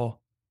gospel,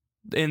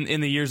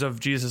 in the years of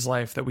Jesus'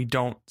 life that we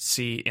don't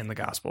see in the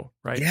gospel,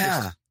 right?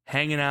 Yeah. Just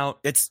hanging out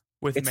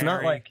with it's Mary,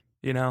 not like,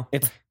 you know,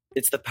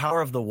 It's the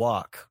power of the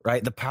walk,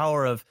 right? The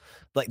power of,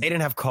 like, they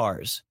didn't have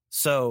cars.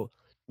 So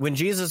when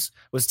Jesus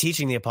was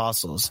teaching the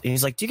apostles, and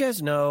he's like, do you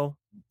guys know,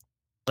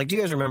 like, do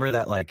you guys remember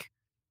that, like,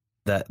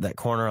 that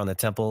corner on the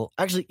temple?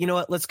 Actually, you know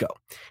what? Let's go.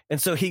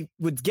 And so he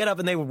would get up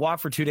and they would walk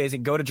for 2 days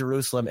and go to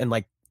Jerusalem and,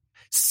 like,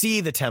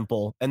 see the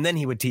temple. And then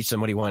he would teach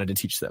them what he wanted to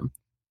teach them.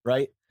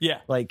 Right. Yeah.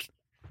 Like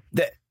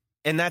that.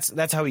 And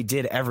that's how he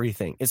did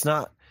everything. It's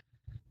not,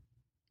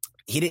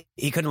 he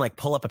couldn't, like,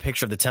 pull up a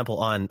picture of the temple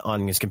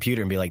on his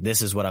computer and be like,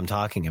 this is what I'm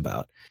talking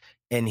about.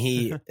 And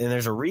and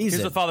there's a reason.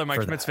 Here's the Father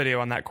Mike Schmitz that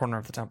video on that corner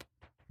of the temple.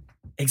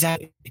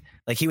 Exactly.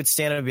 Like, he would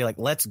stand up and be like,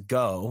 let's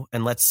go.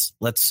 And let's,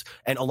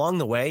 and along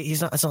the way,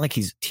 it's not like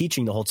he's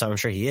teaching the whole time. I'm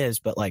sure he is,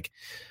 but, like,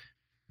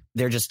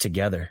 they're just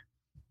together.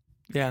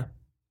 Yeah.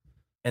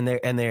 And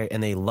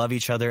they love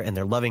each other, and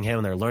they're loving him,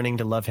 and they're learning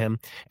to love him.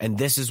 And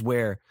this is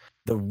where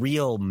the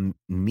real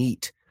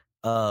meat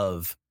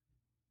of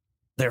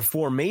their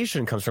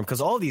formation comes from. Cause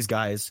all these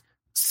guys,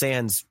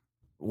 sans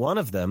one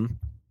of them,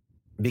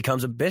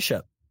 becomes a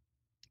bishop.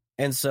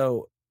 And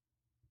so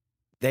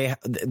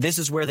this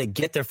is where they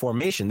get their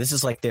formation. This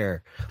is like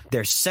their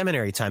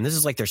seminary time. This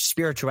is like their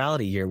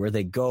spirituality year, where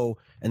they go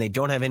and they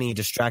don't have any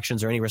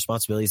distractions or any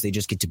responsibilities. They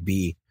just get to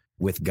be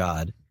with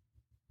God.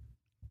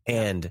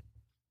 And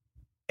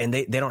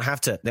they don't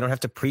have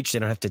to preach. They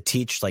don't have to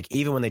teach. Like,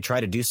 even when they try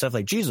to do stuff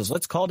like, Jesus,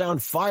 let's call down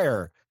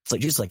fire. It's like,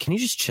 Jesus, like, can you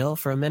just chill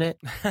for a minute?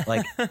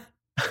 Like,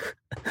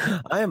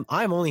 I'm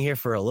only here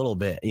for a little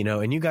bit,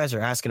 and you guys are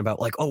asking about,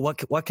 like, oh,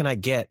 what can I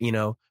get?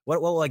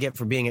 What will I get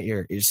for being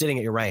you're sitting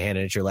at your right hand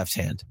and at your left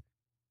hand?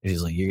 And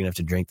he's like, you're going to have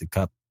to drink the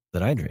cup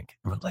that I drink.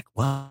 And I'm like,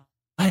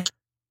 what?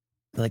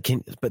 Like,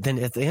 but then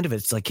at the end of it,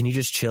 it's like, can you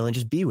just chill and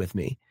just be with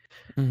me?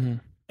 Mm-hmm.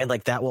 And,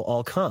 like, that will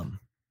all come.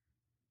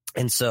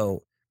 And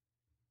so,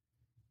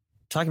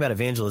 talking about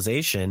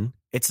evangelization,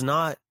 it's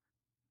not,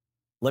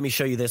 let me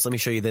show you this, let me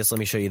show you this, let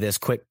me show you this,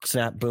 quick,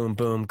 snap, boom,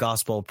 boom,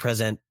 gospel,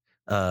 present.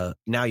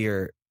 Now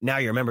you're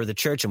a member of the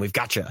church and we've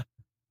got you.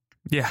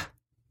 Yeah.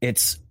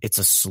 It's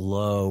a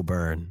slow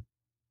burn.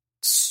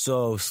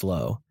 So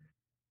slow.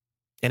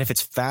 And if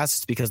it's fast,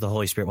 it's because the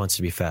Holy Spirit wants it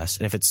to be fast.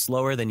 And if it's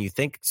slower than you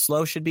think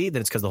slow should be,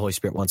 then it's because the Holy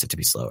Spirit wants it to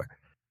be slower.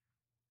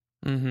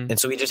 Mm-hmm. And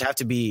so we just have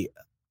to be,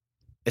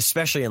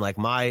 especially in, like,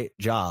 my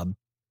job,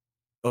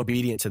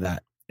 obedient to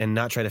that and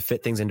not try to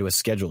fit things into a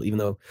schedule, even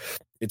though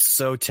it's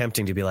so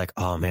tempting to be like,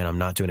 oh man, I'm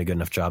not doing a good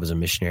enough job as a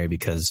missionary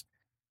because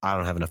I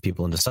don't have enough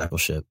people in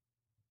discipleship.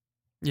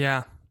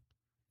 Yeah.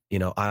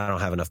 I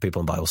don't have enough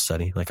people in Bible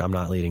study. Like, I'm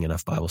not leading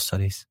enough Bible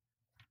studies.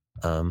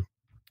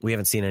 We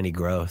haven't seen any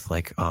growth.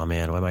 Like, oh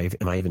man, am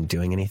I even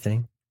doing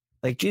anything?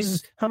 Like,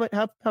 Jesus,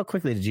 how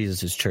quickly did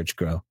Jesus' church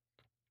grow?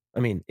 I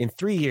mean, in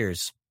 3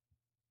 years,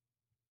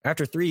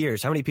 after 3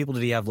 years, how many people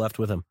did he have left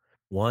with him?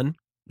 One,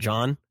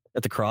 John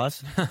at the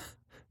cross.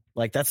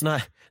 Like, that's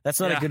not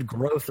a good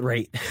growth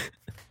rate.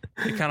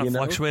 It kind of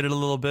fluctuated a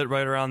little bit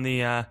right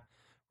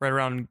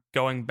around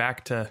going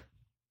back to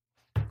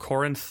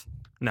Corinth.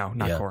 No,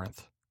 not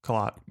Corinth.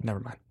 Never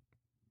mind.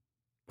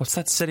 What's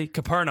that city?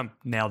 Capernaum.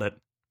 Nailed it.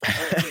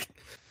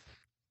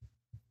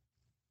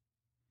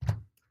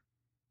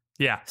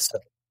 Yeah. So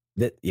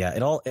it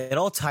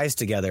all ties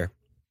together,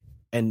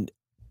 and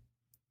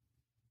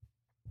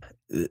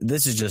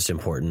this is just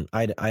important.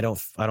 I don't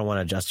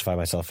want to justify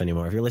myself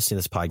anymore. If you're listening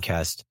to this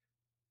podcast,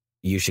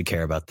 you should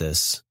care about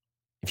this.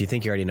 If you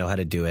think you already know how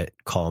to do it,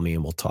 call me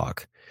and we'll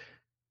talk,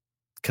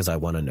 because I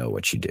want to know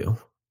what you do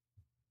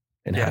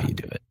and how you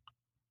do it.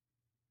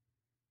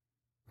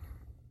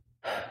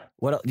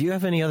 What do you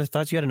have any other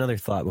thoughts? You had another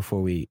thought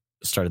before we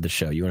started the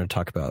show. You want to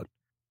talk about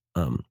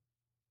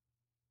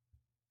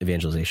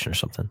evangelization or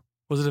something?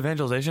 Was it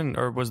evangelization,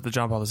 or was it the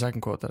John Paul II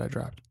quote that I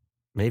dropped?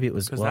 Maybe it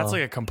was, because that's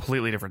like a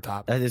completely different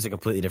topic. That is a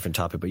completely different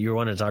topic, but you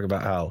wanted to talk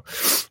about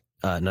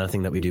how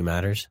nothing that we do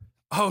matters.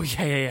 Oh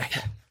yeah.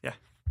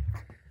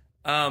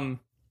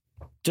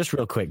 Just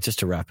real quick, just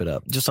to wrap it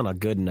up, just on a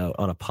good note,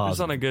 on a positive.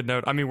 Just on a good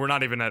note. I mean, we're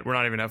not even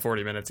at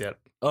 40 minutes yet.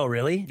 Oh,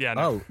 really? Yeah.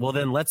 No. Oh, well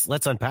then let's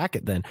unpack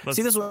it then.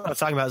 See, this is what I was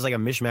talking about. It's like a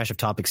mishmash of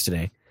topics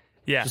today.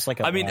 Yeah. Just like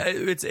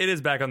it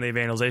is back on the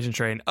evangelization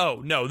train.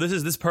 Oh no,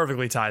 this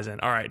perfectly ties in.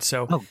 All right,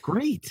 so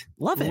great,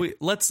 love it.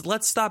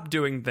 Let's stop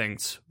doing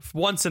things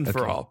once and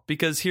for all,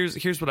 because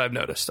here's what I've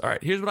noticed. All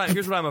right, here's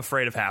what I'm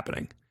afraid of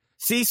happening.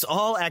 Cease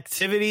all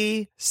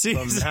activity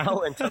from now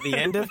until the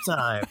end of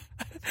time.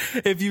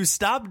 If you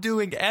stop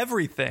doing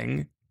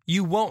everything,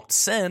 you won't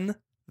sin.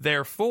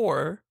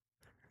 Therefore,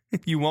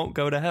 you won't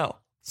go to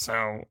hell.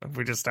 So if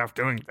we just stop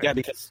doing things. Yeah,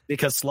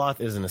 because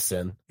sloth isn't a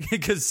sin.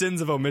 Because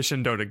sins of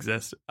omission don't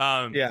exist.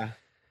 Yeah,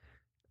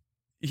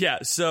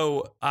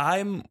 so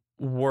I'm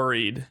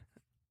worried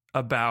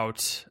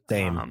about...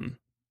 Same.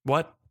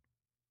 What?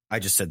 I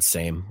just said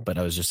same, but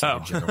I was just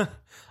saying general.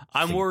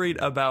 I'm worried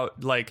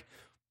about, like,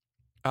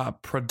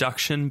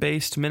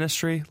 production-based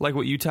ministry, like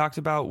what you talked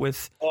about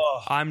with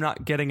I'm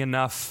not getting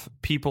enough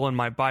people in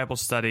my Bible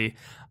study.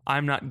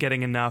 I'm not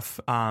getting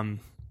enough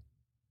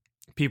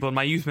people in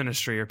my youth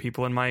ministry, or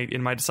people in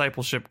my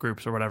discipleship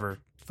groups, or whatever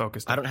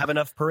focused. I don't have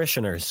enough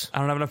parishioners. I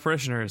don't have enough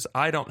parishioners.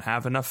 I don't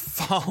have enough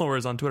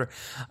followers on Twitter.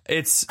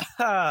 It's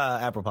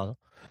apropos.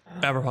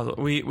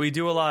 We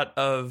do a lot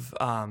of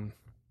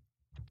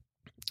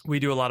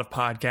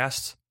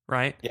podcasts,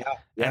 right? Yeah.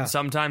 And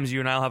sometimes you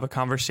and I'll have a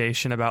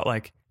conversation about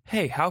like,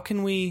 hey,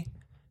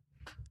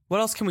 what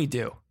else can we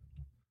do?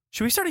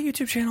 Should we start a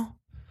YouTube channel?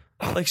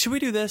 Like, should we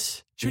do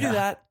this? Should we do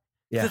that?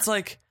 Yeah. It's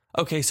like,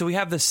 okay, so we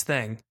have this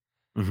thing.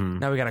 Mm-hmm.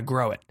 Now we got to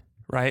grow it,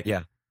 right?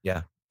 Yeah.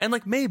 Yeah. And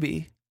like,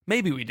 maybe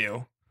we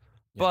do.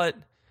 Yeah. But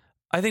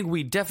I think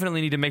we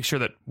definitely need to make sure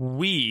that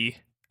we,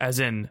 as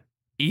in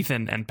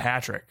Ethan and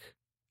Patrick,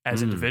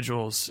 as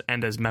individuals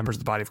and as members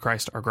of the body of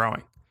Christ, are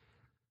growing.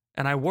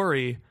 And I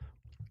worry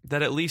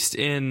that at least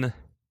in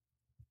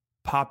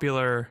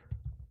popular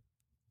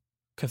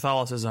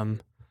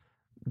Catholicism,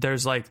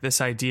 there's like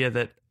this idea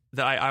that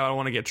I don't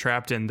want to get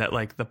trapped in, that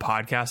like the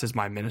podcast is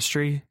my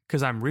ministry,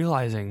 because I'm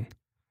realizing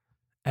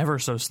ever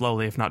so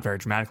slowly, if not very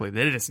dramatically,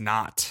 that it is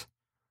not.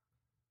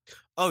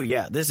 Oh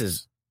yeah, this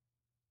is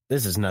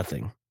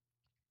nothing.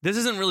 This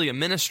isn't really a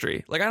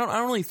ministry. Like I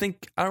don't really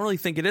think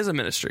it is a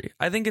ministry.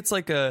 I think it's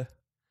like it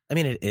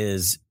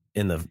is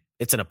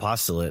it's an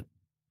apostolate.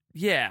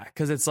 Yeah,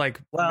 because it's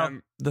like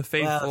the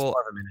faithful. Well, it's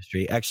more of a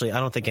ministry. Actually, I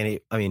don't think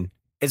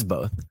it's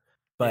both.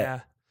 But yeah.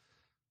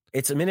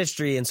 It's a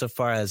ministry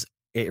insofar as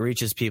it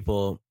reaches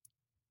people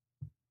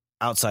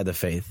outside the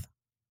faith.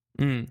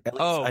 But it's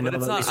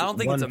not. I don't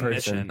think it's a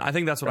mission. I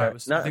think that's what I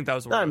was. I think that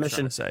was what I was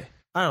trying to say.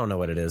 I don't know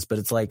what it is, but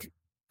it's like,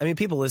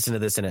 people listen to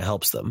this and it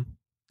helps them.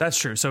 That's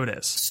true. So it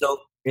is. So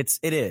it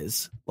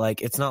is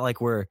like, it's not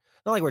like we're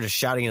just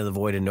shouting into the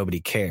void and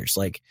nobody cares.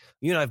 Like,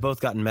 you and I have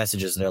both gotten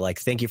messages that are like,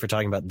 thank you for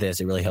talking about this.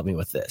 It really helped me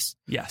with this.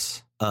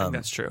 Yes, I think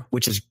that's true.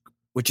 Which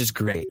is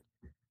great.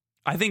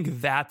 I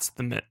think that's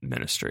the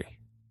ministry.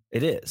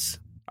 It is.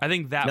 I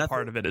think that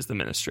part of it is the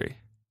ministry.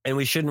 And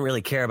we shouldn't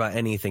really care about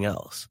anything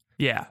else.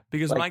 Yeah,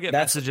 because when I get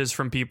messages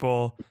from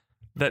people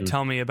that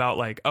tell me about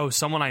like, oh,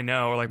 someone I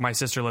know, or like my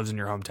sister lives in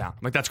your hometown, I'm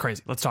like, that's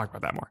crazy. Let's talk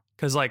about that more.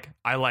 Because like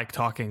I like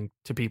talking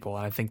to people,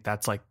 and I think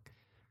that's like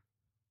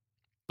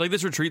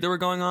this retreat that we're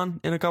going on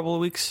in a couple of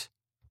weeks.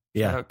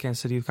 Yeah, Shout out Kansas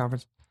City Youth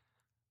Conference.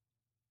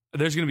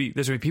 There's gonna be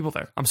people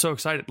there. I'm so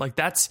excited. Like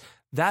that's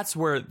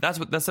what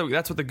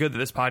the good that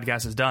this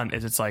podcast has done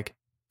is. It's like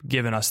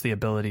given us the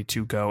ability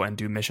to go and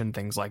do mission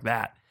things like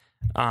that.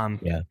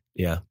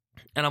 Yeah.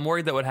 And I'm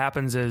worried that what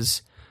happens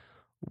is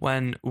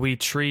when we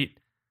treat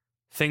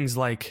things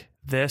like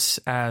this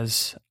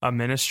as a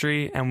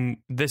ministry, and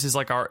this is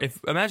like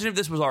imagine if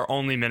this was our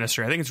only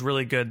ministry. I think it's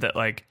really good that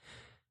like,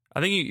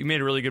 I think you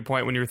made a really good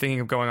point when you were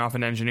thinking of going off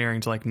into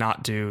engineering to like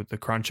not do the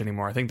crunch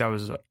anymore. I think that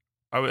was,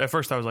 at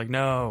first I was like,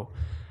 no,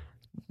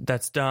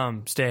 that's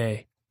dumb.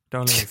 Stay,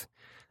 don't leave.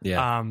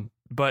 Yeah.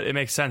 But it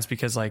makes sense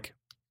because like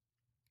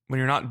when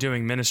you're not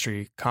doing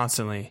ministry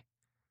constantly,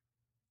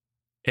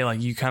 it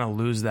like you kind of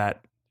lose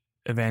that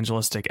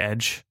evangelistic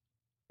edge.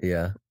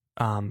 Yeah.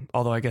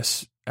 Although I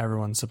guess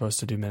everyone's supposed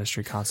to do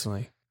ministry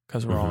constantly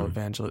because we're all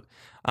evangelists.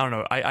 I don't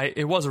know.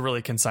 It was a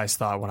really concise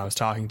thought when I was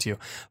talking to you,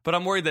 but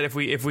I'm worried that if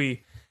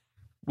we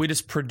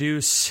just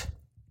produce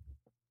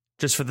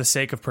just for the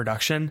sake of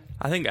production,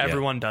 I think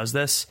everyone does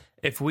this.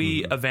 If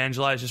we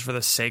evangelize just for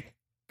the sake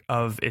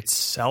of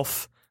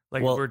itself,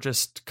 like we're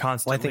just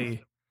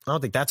constantly. I don't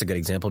think that's a good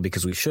example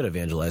because we should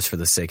evangelize for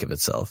the sake of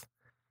itself.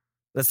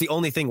 That's the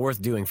only thing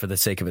worth doing for the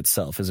sake of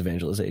itself is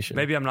evangelization.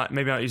 Maybe I'm not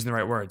using the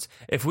right words.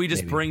 If we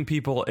just bring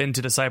people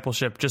into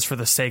discipleship just for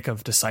the sake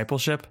of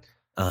discipleship,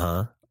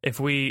 if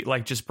we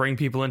like just bring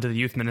people into the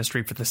youth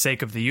ministry for the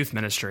sake of the youth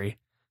ministry,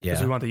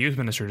 because we want the youth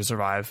ministry to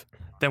survive,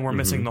 then we're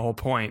missing the whole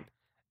point.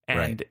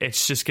 And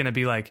it's just going to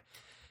be like,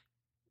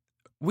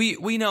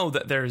 we know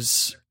that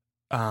there's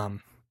I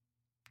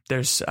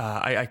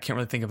can't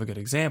really think of a good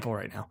example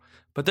right now,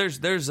 but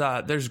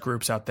there's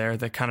groups out there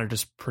that kind of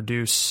just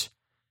produce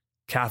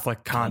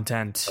Catholic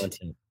content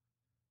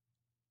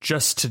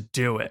just to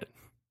do it,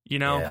 you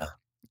know? Yeah.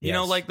 You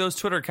know, like those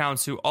Twitter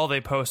accounts who all they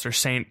post are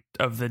saint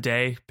of the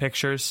day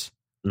pictures.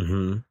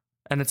 Mm-hmm.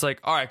 And it's like,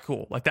 all right,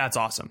 cool. Like, that's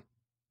awesome.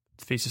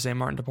 Feast of St.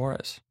 Martin de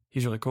Porres.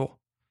 He's really cool.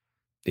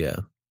 Yeah.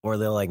 Or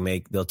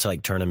they'll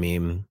turn a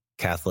meme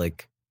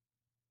Catholic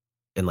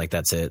and like,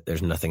 that's it.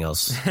 There's nothing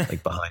else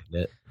like behind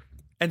it.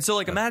 And so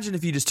like, imagine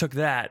if you just took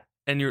that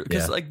and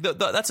cause like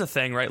that's a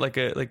thing, right?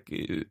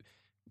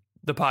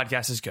 The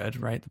podcast is good,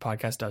 right? The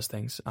podcast does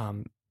things.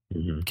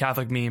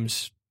 Catholic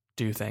memes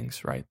do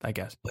things, right? I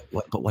guess.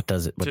 What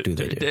does it? What do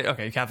they do?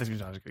 Okay, Catholic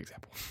memes are a good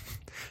example.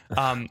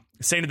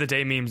 Saint of the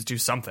Day memes do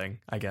something,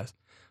 I guess.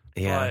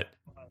 Yeah.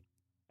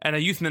 And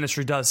a youth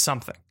ministry does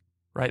something,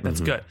 right?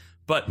 That's good.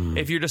 But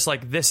if you're just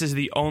like, this is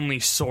the only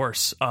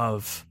source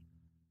of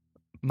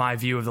my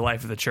view of the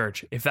life of the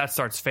church, if that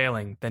starts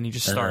failing, then you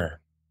just start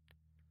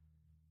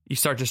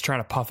just trying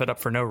to puff it up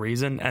for no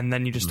reason, and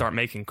then you just start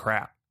making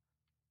crap.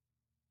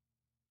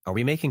 Are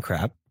we making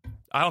crap?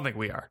 I don't think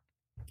we are.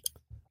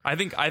 I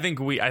think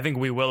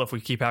we will if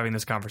we keep having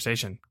this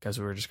conversation, because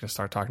we're just going to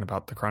start talking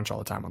about the crunch all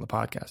the time on the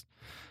podcast.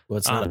 Well,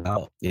 it's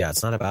not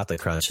it's not about the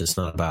crunch. It's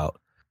not about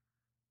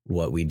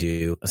what we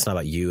do. It's not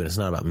about you, and it's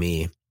not about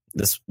me.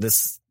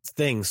 this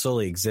thing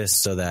solely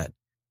exists so that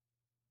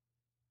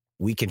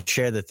we can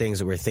share the things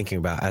that we're thinking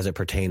about as it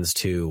pertains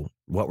to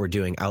what we're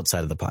doing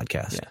outside of the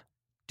podcast. Yeah.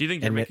 Do you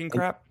think you're making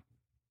crap?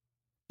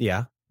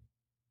 Yeah.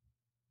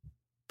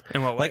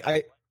 In what way?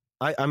 Like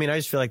I mean, I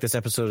just feel like this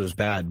episode was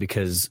bad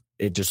because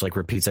it just like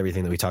repeats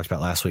everything that we talked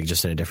about last week,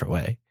 just in a different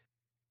way.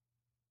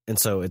 And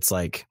so it's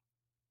like,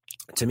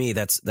 to me,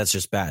 that's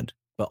just bad.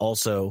 But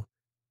also,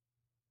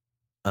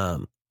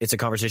 it's a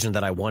conversation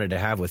that I wanted to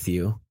have with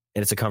you,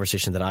 and it's a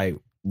conversation that I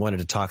wanted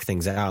to talk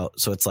things out.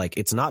 So it's like,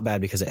 it's not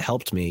bad because it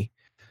helped me.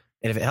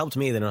 And if it helped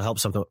me, then it'll help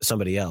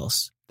somebody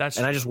else.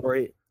 And I just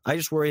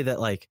worry that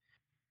like,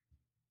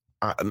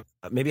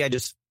 maybe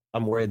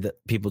I'm worried that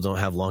people don't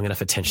have long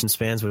enough attention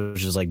spans,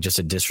 which is like just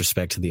a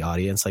disrespect to the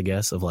audience, I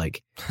guess, of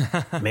like,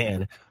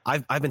 man,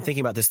 I've been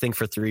thinking about this thing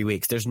for 3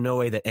 weeks. There's no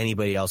way that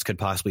anybody else could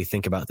possibly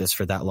think about this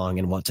for that long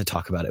and want to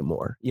talk about it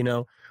more. You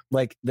know,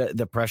 like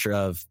the pressure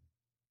of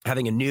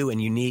having a new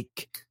and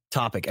unique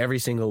topic every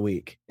single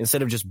week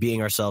instead of just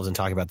being ourselves and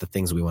talking about the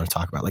things we want to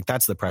talk about. Like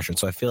that's the pressure. And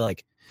so I feel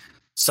like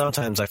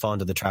sometimes I fall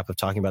into the trap of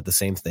talking about the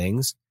same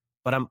things,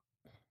 but I'm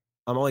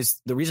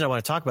always, the reason I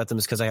want to talk about them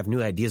is because I have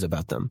new ideas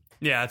about them.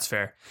 Yeah, that's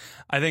fair.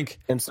 I think.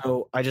 And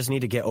so I just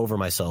need to get over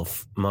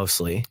myself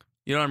mostly.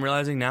 You know what I'm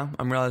realizing now?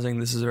 I'm realizing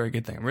this is a very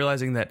good thing. I'm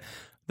realizing that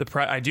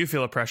I do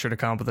feel a pressure to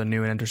come up with a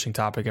new and interesting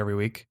topic every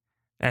week,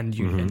 and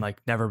and like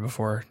never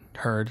before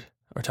heard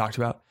or talked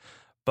about.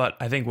 But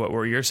I think what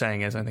you're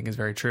saying is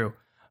very true.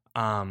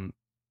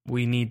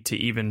 We need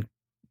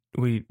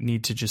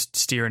to just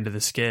steer into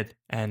the skid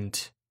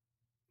and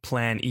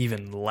plan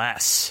even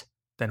less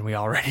than we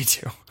already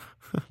do.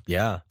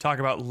 Yeah. Talk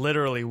about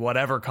literally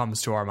whatever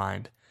comes to our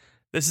mind.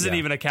 This isn't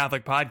even a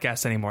Catholic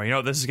podcast anymore. You know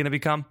what this is going to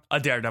become? A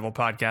Daredevil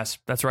podcast.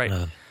 That's right.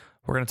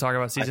 We're going to talk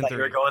about season 3.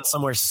 You're going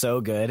somewhere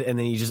so good, and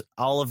then you just,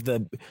 all of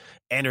the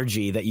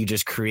energy that you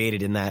just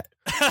created in that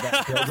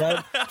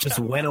build-up just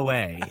went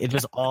away. It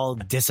just all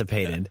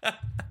dissipated.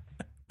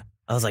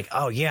 I was like,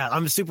 oh yeah,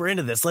 I'm super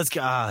into this. Let's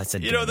go. It's a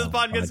this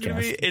podcast is going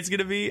to be? It's going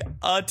to be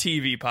a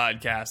TV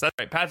podcast. That's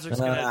right. Patrick's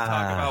going to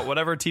talk about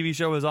whatever TV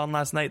show was on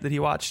last night that he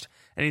watched,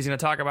 and he's going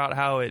to talk about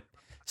how it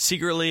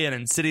secretly and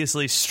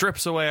insidiously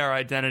strips away our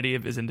identity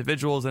as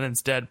individuals and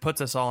instead puts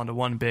us all into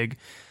one big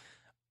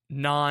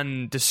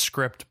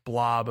nondescript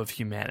blob of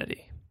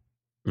humanity.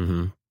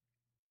 Mm-hmm.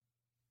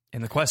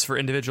 In the quest for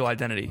individual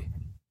identity,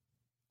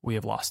 we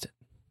have lost it.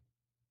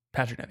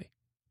 Patrick Nevy.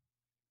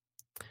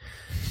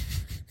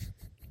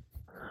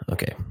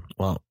 Okay.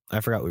 Well,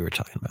 I forgot what we were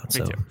talking about.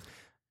 Me too.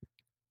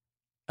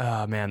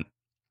 Man.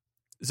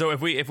 So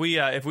if we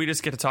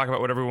just get to talk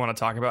about whatever we want to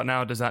talk about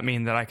now, does that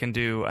mean that I can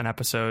do an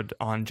episode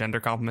on gender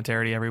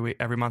complementarity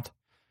every month?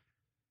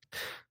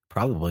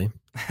 Probably.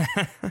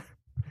 Does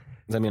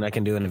that mean I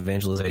can do an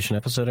evangelization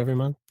episode every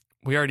month?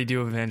 We already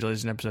do an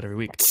evangelization episode every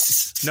week.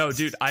 No,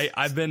 dude,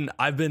 I've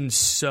been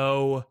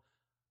so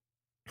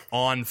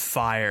on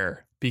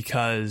fire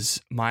because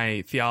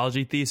my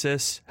theology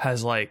thesis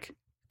has like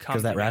come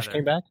because that rash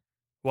came back.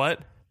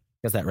 What?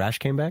 Because that rash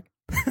came back.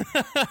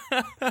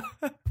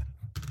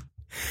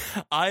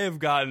 I have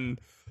gotten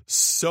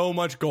so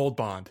much Gold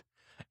Bond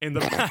in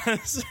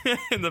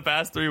the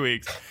past 3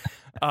 weeks.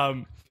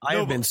 I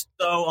have been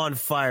so on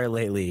fire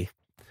lately.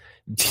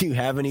 Do you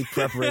have any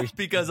preparation?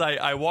 Because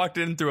I walked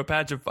through a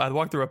patch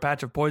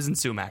of poison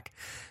sumac,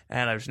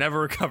 and I've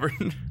never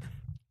recovered.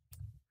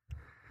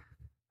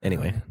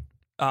 Anyway,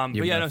 but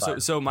yeah, no.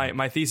 So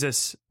my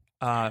thesis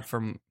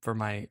for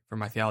my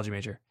theology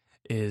major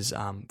is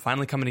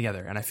finally coming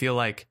together, and I feel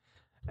like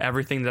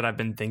everything that I've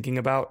been thinking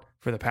about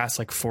for the past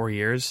like 4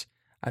 years,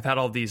 I've had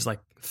all these like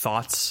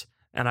thoughts,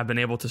 and I've been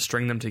able to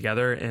string them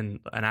together in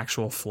an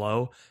actual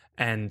flow,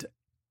 and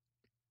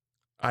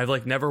I've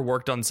like never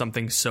worked on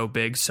something so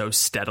big, so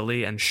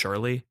steadily and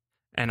surely,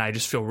 and I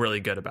just feel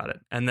really good about it.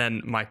 And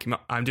then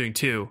I'm doing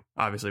 2,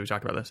 obviously we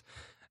talked about this,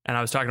 and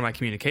I was talking to my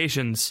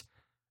communications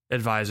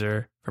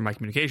advisor for my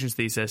communications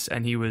thesis,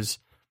 and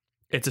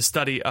it's a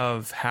study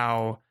of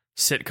how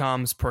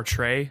sitcoms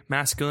portray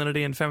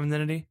masculinity and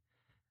femininity.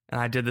 And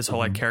I did this whole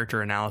like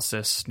character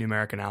analysis,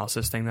 numeric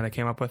analysis thing that I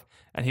came up with.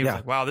 And he was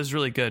like, wow, this is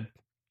really good.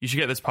 You should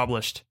get this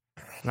published.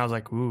 And I was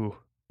like, ooh,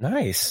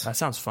 nice. That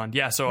sounds fun.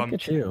 Yeah. So I'm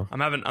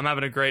having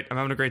a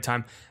great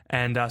time.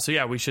 And so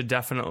yeah, we should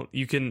definitely,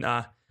 you can,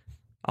 I'm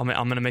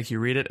going to make you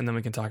read it and then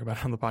we can talk about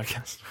it on the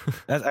podcast.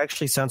 That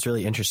actually sounds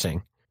really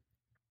interesting.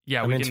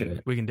 Yeah, we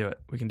can do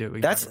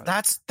it. That's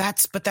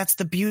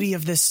the beauty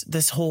of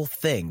this whole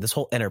thing, this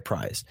whole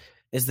enterprise,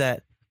 is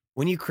that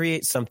when you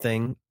create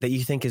something that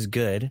you think is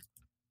good,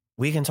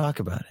 we can talk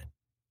about it.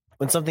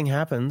 When something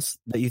happens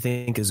that you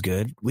think is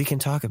good, we can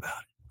talk about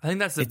it. I think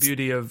that's the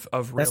beauty of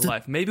real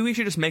life. Maybe we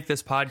should just make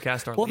this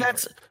podcast our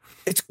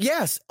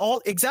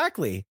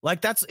exactly.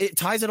 Like it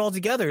ties it all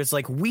together. It's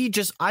like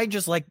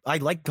I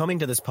like coming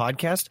to this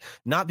podcast,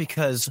 not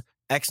because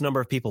X number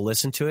of people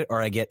listen to it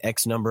or I get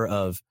X number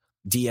of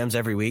DMs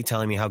every week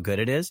telling me how good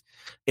it is.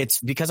 It's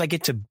because I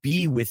get to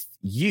be with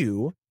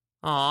you.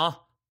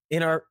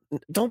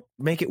 Don't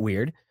make it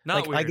weird.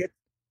 Not like, weird.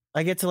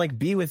 I get to like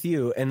be with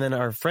you, and then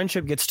our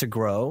friendship gets to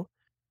grow,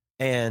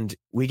 and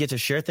we get to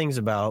share things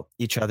about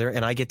each other,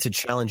 and I get to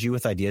challenge you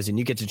with ideas, and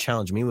you get to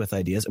challenge me with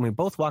ideas, and we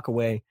both walk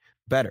away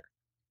better.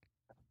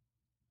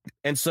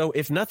 And so,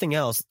 if nothing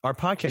else, our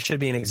podcast should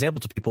be an example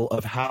to people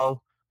of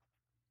how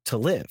to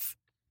live.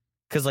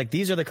 Because like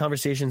these are the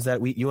conversations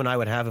that you and I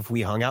would have if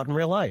we hung out in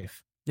real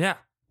life. Yeah.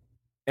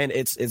 And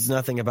it's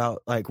nothing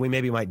about like, we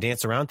maybe might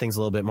dance around things a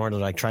little bit more to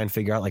like try and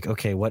figure out like,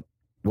 okay, what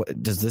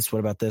does this, what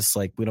about this?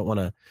 Like, we don't want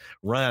to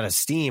run out of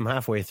steam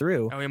halfway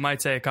through. And we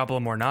might say a couple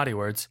of more naughty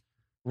words.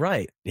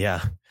 Right.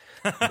 Yeah.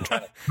 I'm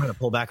trying to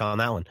pull back on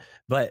that one.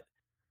 But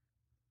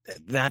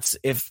that's,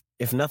 if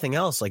nothing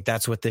else, like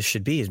that's what this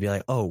should be, is be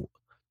like, oh,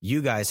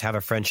 you guys have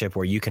a friendship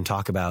where you can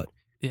talk about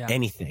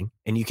anything,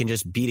 and you can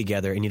just be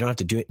together, and you don't have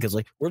to do it because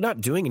like we're not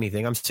doing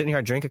anything. I'm sitting here,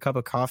 I drink a cup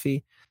of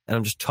coffee, and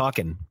I'm just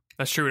talking.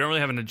 That's true. We don't really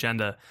have an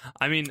agenda.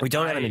 I mean, we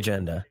don't have an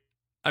agenda.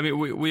 I mean,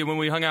 we when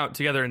we hung out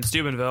together in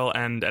Steubenville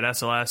and at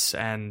SLS,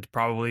 and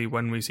probably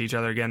when we see each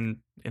other again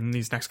in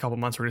these next couple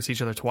months, we're gonna see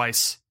each other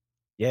twice.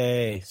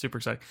 Yay! Super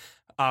excited.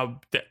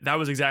 That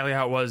was exactly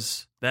how it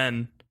was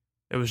then.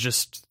 It was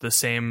just the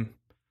same.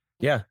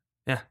 Yeah.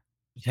 Yeah.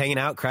 Hanging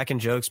out, cracking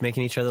jokes,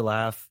 making each other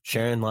laugh,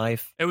 sharing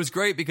life. It was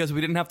great because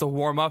we didn't have to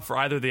warm up for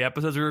either of the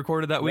episodes we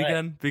recorded that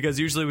weekend, because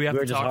usually we have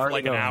to talk for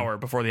like an hour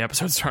before the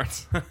episode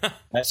starts.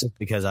 That's just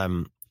because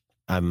I'm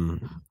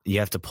you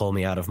have to pull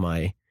me out of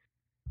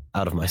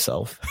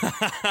myself. Be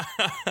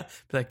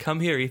like, come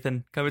here,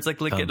 Ethan. Come. It's like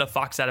getting a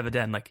fox out of a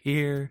den. Like,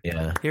 here,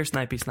 here,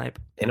 Snipey, snipe.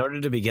 In order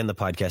to begin the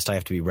podcast, I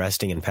have to be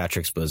resting in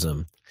Patrick's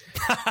bosom.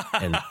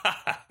 And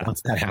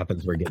once that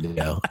happens, we're good to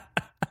go.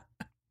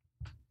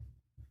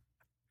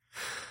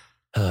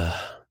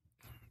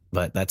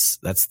 But that's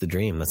the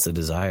dream. That's the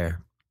desire.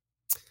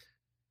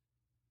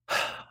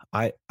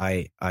 I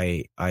need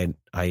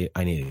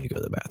to go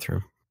to the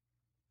bathroom.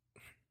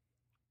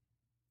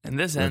 And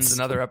this ends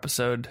another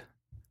episode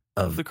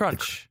of The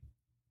Crunch.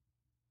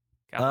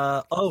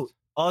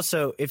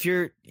 Also, if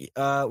you're,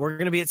 we're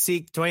going to be at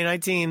Seek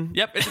 2019.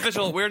 Yep, it's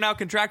official. We're now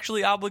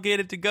contractually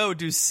obligated to go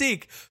to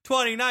Seek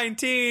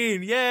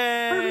 2019.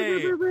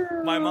 Yay!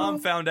 My mom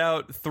found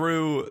out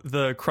through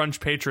the Crunch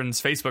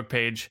Patrons Facebook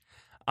page,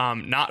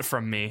 not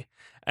from me.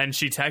 And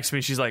she texted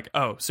me. She's like,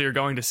 oh, so you're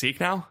going to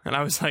Seek now? And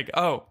I was like,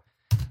 oh.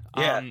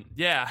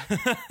 Yeah.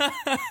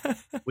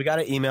 We got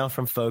an email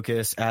from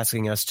Focus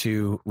asking us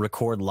to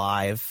record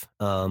live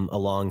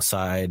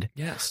alongside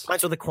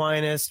Pints with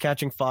Aquinas,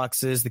 Catching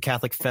Foxes, The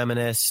Catholic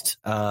Feminist,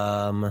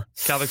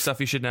 Catholic Stuff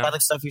You Should Know.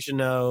 Catholic Stuff You Should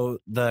Know,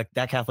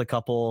 That Catholic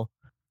Couple.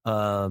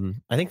 I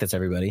think that's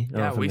everybody.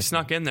 Yeah, we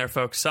snuck in there,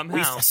 folks.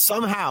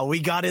 Somehow we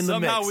got in the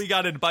mix. Somehow we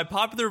got in by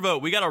popular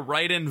vote. We got a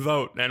write-in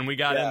vote, and we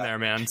got in there,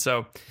 man.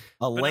 So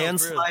a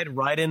landslide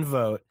write-in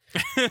vote.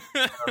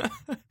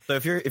 So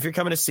if you're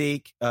coming to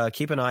Seek,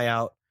 keep an eye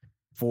out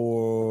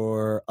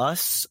for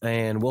us,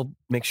 and we'll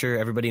make sure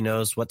everybody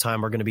knows what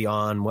time we're going to be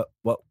on,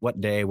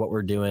 what day, what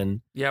we're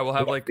doing. Yeah, we'll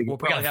probably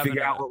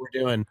figure out what we're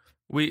doing.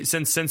 We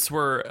since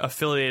we're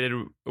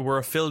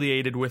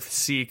affiliated with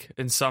Seek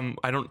in some.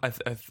 I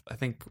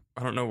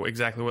don't know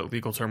exactly what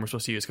legal term we're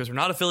supposed to use, because we're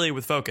not affiliated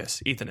with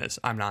Focus. Ethan is.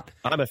 I'm not.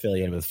 I'm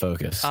affiliated with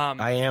Focus.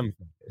 I am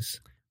Focus.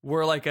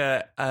 We're like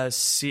a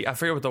Seek. I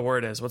forget what the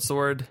word is. What's the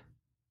word?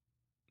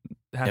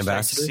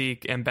 Ambassador?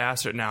 Seek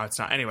ambassador. No, it's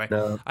not. Anyway,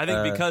 no, I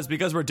think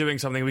because we're doing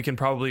something, we can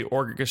probably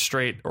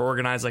orchestrate or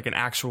organize like an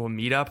actual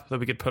meetup that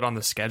we could put on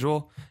the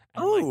schedule.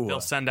 And, like,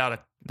 they'll send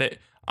out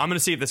I'm going to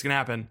see if this can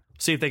happen.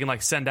 See if they can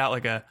like send out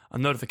like a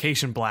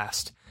notification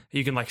blast.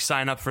 You can like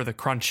sign up for the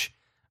Crunch.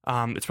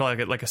 It's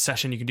probably like a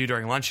session you can do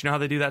during lunch. You know how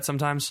they do that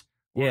sometimes?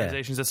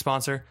 Organizations that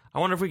sponsor. I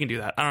wonder if we can do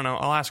that. I don't know.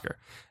 I'll ask her.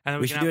 And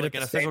then we can should have do like it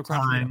an at the official same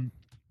Crunch time meetup.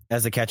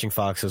 As the Catching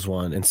Foxes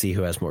one, and see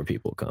who has more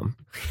people come.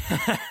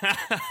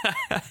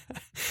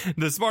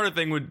 The smarter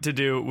thing to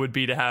do would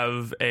be to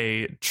have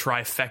a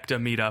trifecta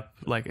meetup,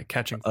 like a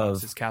Catching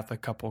Foxes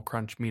Catholic Couple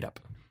Crunch meetup.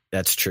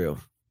 That's true.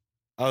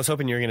 I was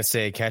hoping you were going to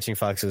say Catching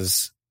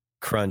Foxes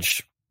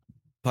Crunch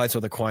Pints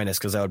with Aquinas,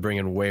 because that would bring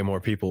in way more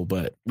people.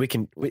 But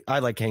I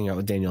like hanging out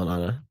with Daniel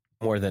and Anna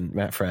more than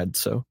Matt Fred.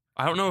 So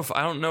I don't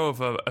know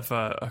if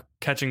a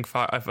Catching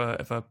if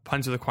a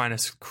Pints with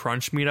Aquinas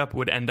Crunch meetup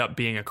would end up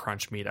being a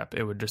Crunch meetup.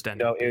 It would just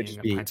end up being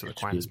a Pints with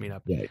Aquinas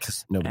meetup. Yeah,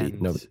 because nobody.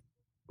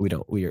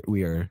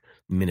 We are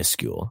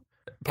minuscule.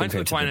 Pints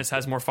with Aquinas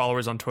has more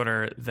followers on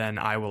Twitter than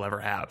I will ever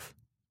have.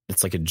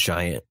 It's like a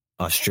giant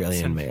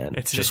Australian man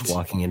just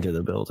walking into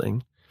the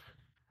building.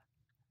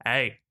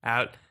 Hey,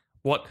 how's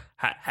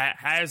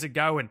it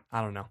going?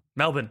 I don't know.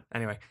 Melbourne,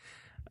 anyway.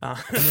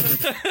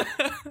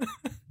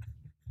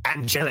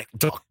 Angelic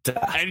Doctor.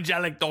 I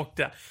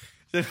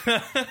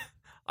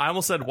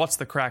almost said what's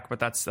the crack, but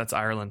that's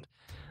Ireland.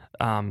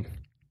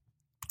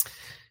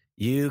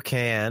 You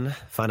can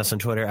find us on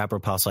Twitter,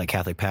 @Apropos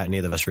Catholic Pat.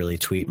 Neither of us really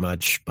tweet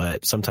much,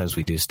 but sometimes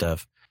we do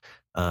stuff.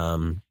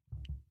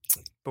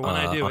 But when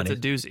I do, it's a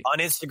doozy. On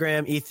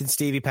Instagram, Ethan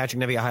Stevie, Patrick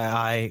Nevy,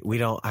 I. We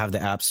don't have the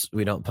apps.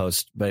 We don't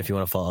post, but if you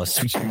want to follow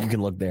us, you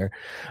can look there.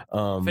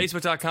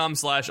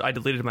 Facebook.com/I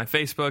deleted my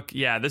Facebook.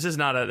 Yeah, this is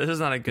not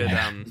a good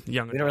young. We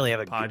don't really have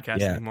a podcast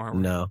anymore.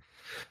 No,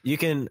 you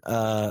can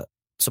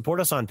support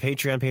us on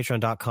Patreon,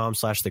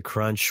 patreon.com/The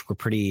Crunch. We're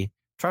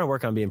trying to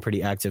work on being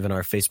pretty active in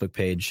our Facebook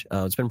page.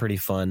 It's been pretty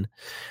fun.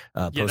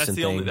 Yeah, that's posting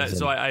the only. things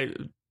So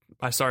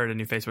I started a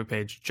new Facebook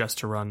page just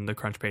to run the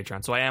Crunch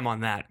Patreon. So I am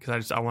on that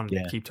because I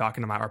wanted to keep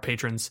talking to our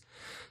patrons.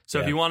 So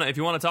if you want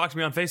to talk to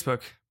me on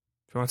Facebook,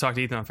 if you want to talk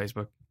to Ethan on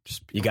Facebook,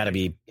 you got to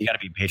be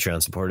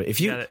Patreon supporter.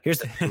 Here's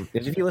the thing: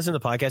 if you listen to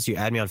the podcast, you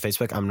add me on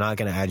Facebook, I'm not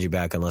going to add you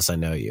back unless I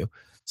know you.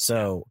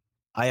 So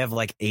I have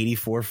like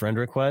 84 friend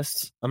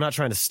requests. I'm not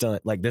trying to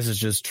stunt. Like, this is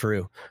just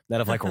true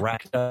that I've like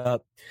racked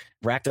up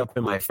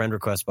in my friend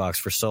request box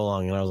for so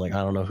long, and I was like,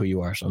 I don't know who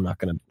you are, so I'm not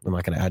gonna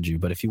add you.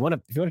 But if you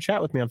want to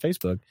chat with me on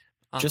Facebook,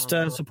 just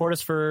support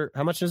us for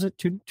how much is it?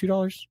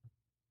 $2?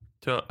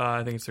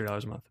 I think it's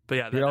 $3 a month. But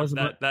yeah,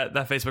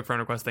 that Facebook friend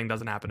request thing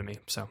doesn't happen to me,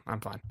 so I'm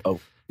fine. Oh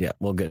yeah,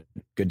 well, good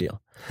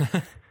deal.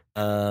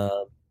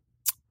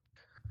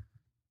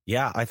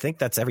 Yeah, I think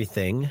that's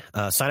everything.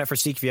 Sign up for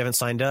Seek if you haven't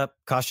signed up.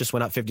 Cost just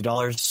went up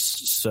 $50,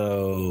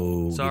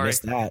 so sorry.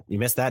 You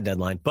missed that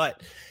deadline.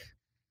 But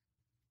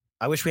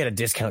I wish we had a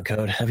discount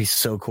code. That'd be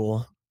so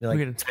cool.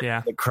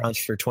 The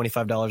Crunch for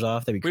 $25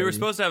 off. That'd be crazy. We were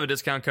supposed to have a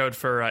discount code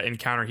for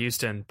Encounter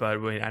Houston, but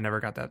I never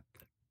got that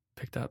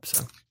picked up.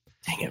 So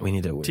dang it, we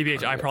need to.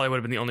 TBH, I probably would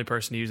have been the only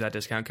person to use that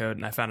discount code,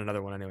 and I found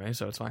another one anyway,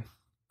 so it's fine.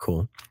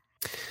 Cool.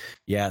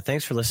 Yeah,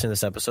 thanks for listening to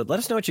this episode. Let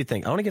us know what you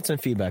think. I want to get some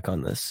feedback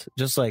on this,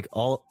 just like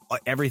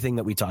everything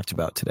that we talked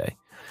about today,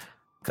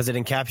 because it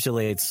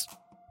encapsulates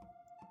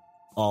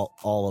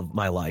all of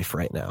my life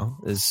right now.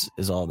 Is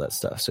all that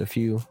stuff. So if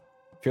you're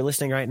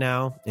listening right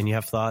now and you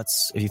have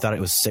thoughts, if you thought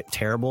it was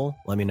terrible,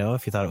 let me know.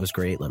 If you thought it was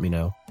great, let me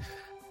know.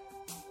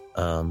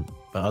 But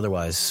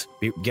otherwise,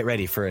 get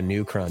ready for a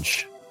new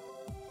Crunch,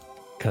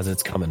 because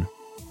it's coming.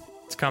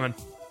 It's coming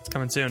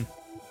soon.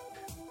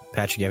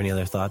 Patrick, you have any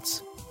other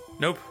thoughts?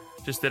 Nope.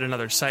 Just did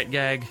another sight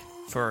gag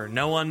for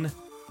no one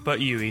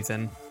but you,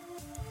 Ethan.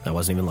 I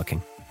wasn't even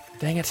looking.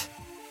 Dang it.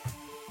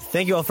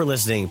 Thank you all for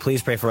listening.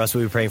 Please pray for us.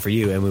 We'll be praying for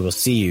you, and we will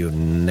see you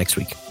next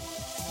week.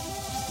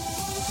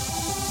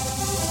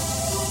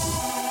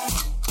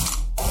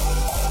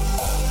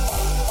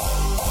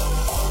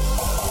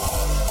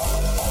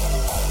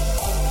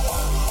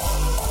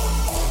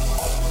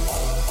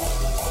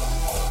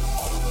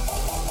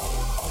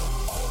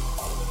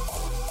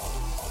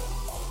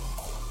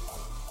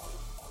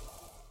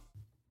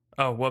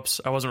 Oh, whoops.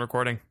 I wasn't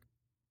recording.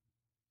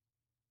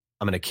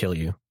 I'm going to kill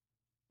you.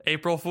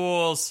 April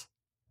Fools.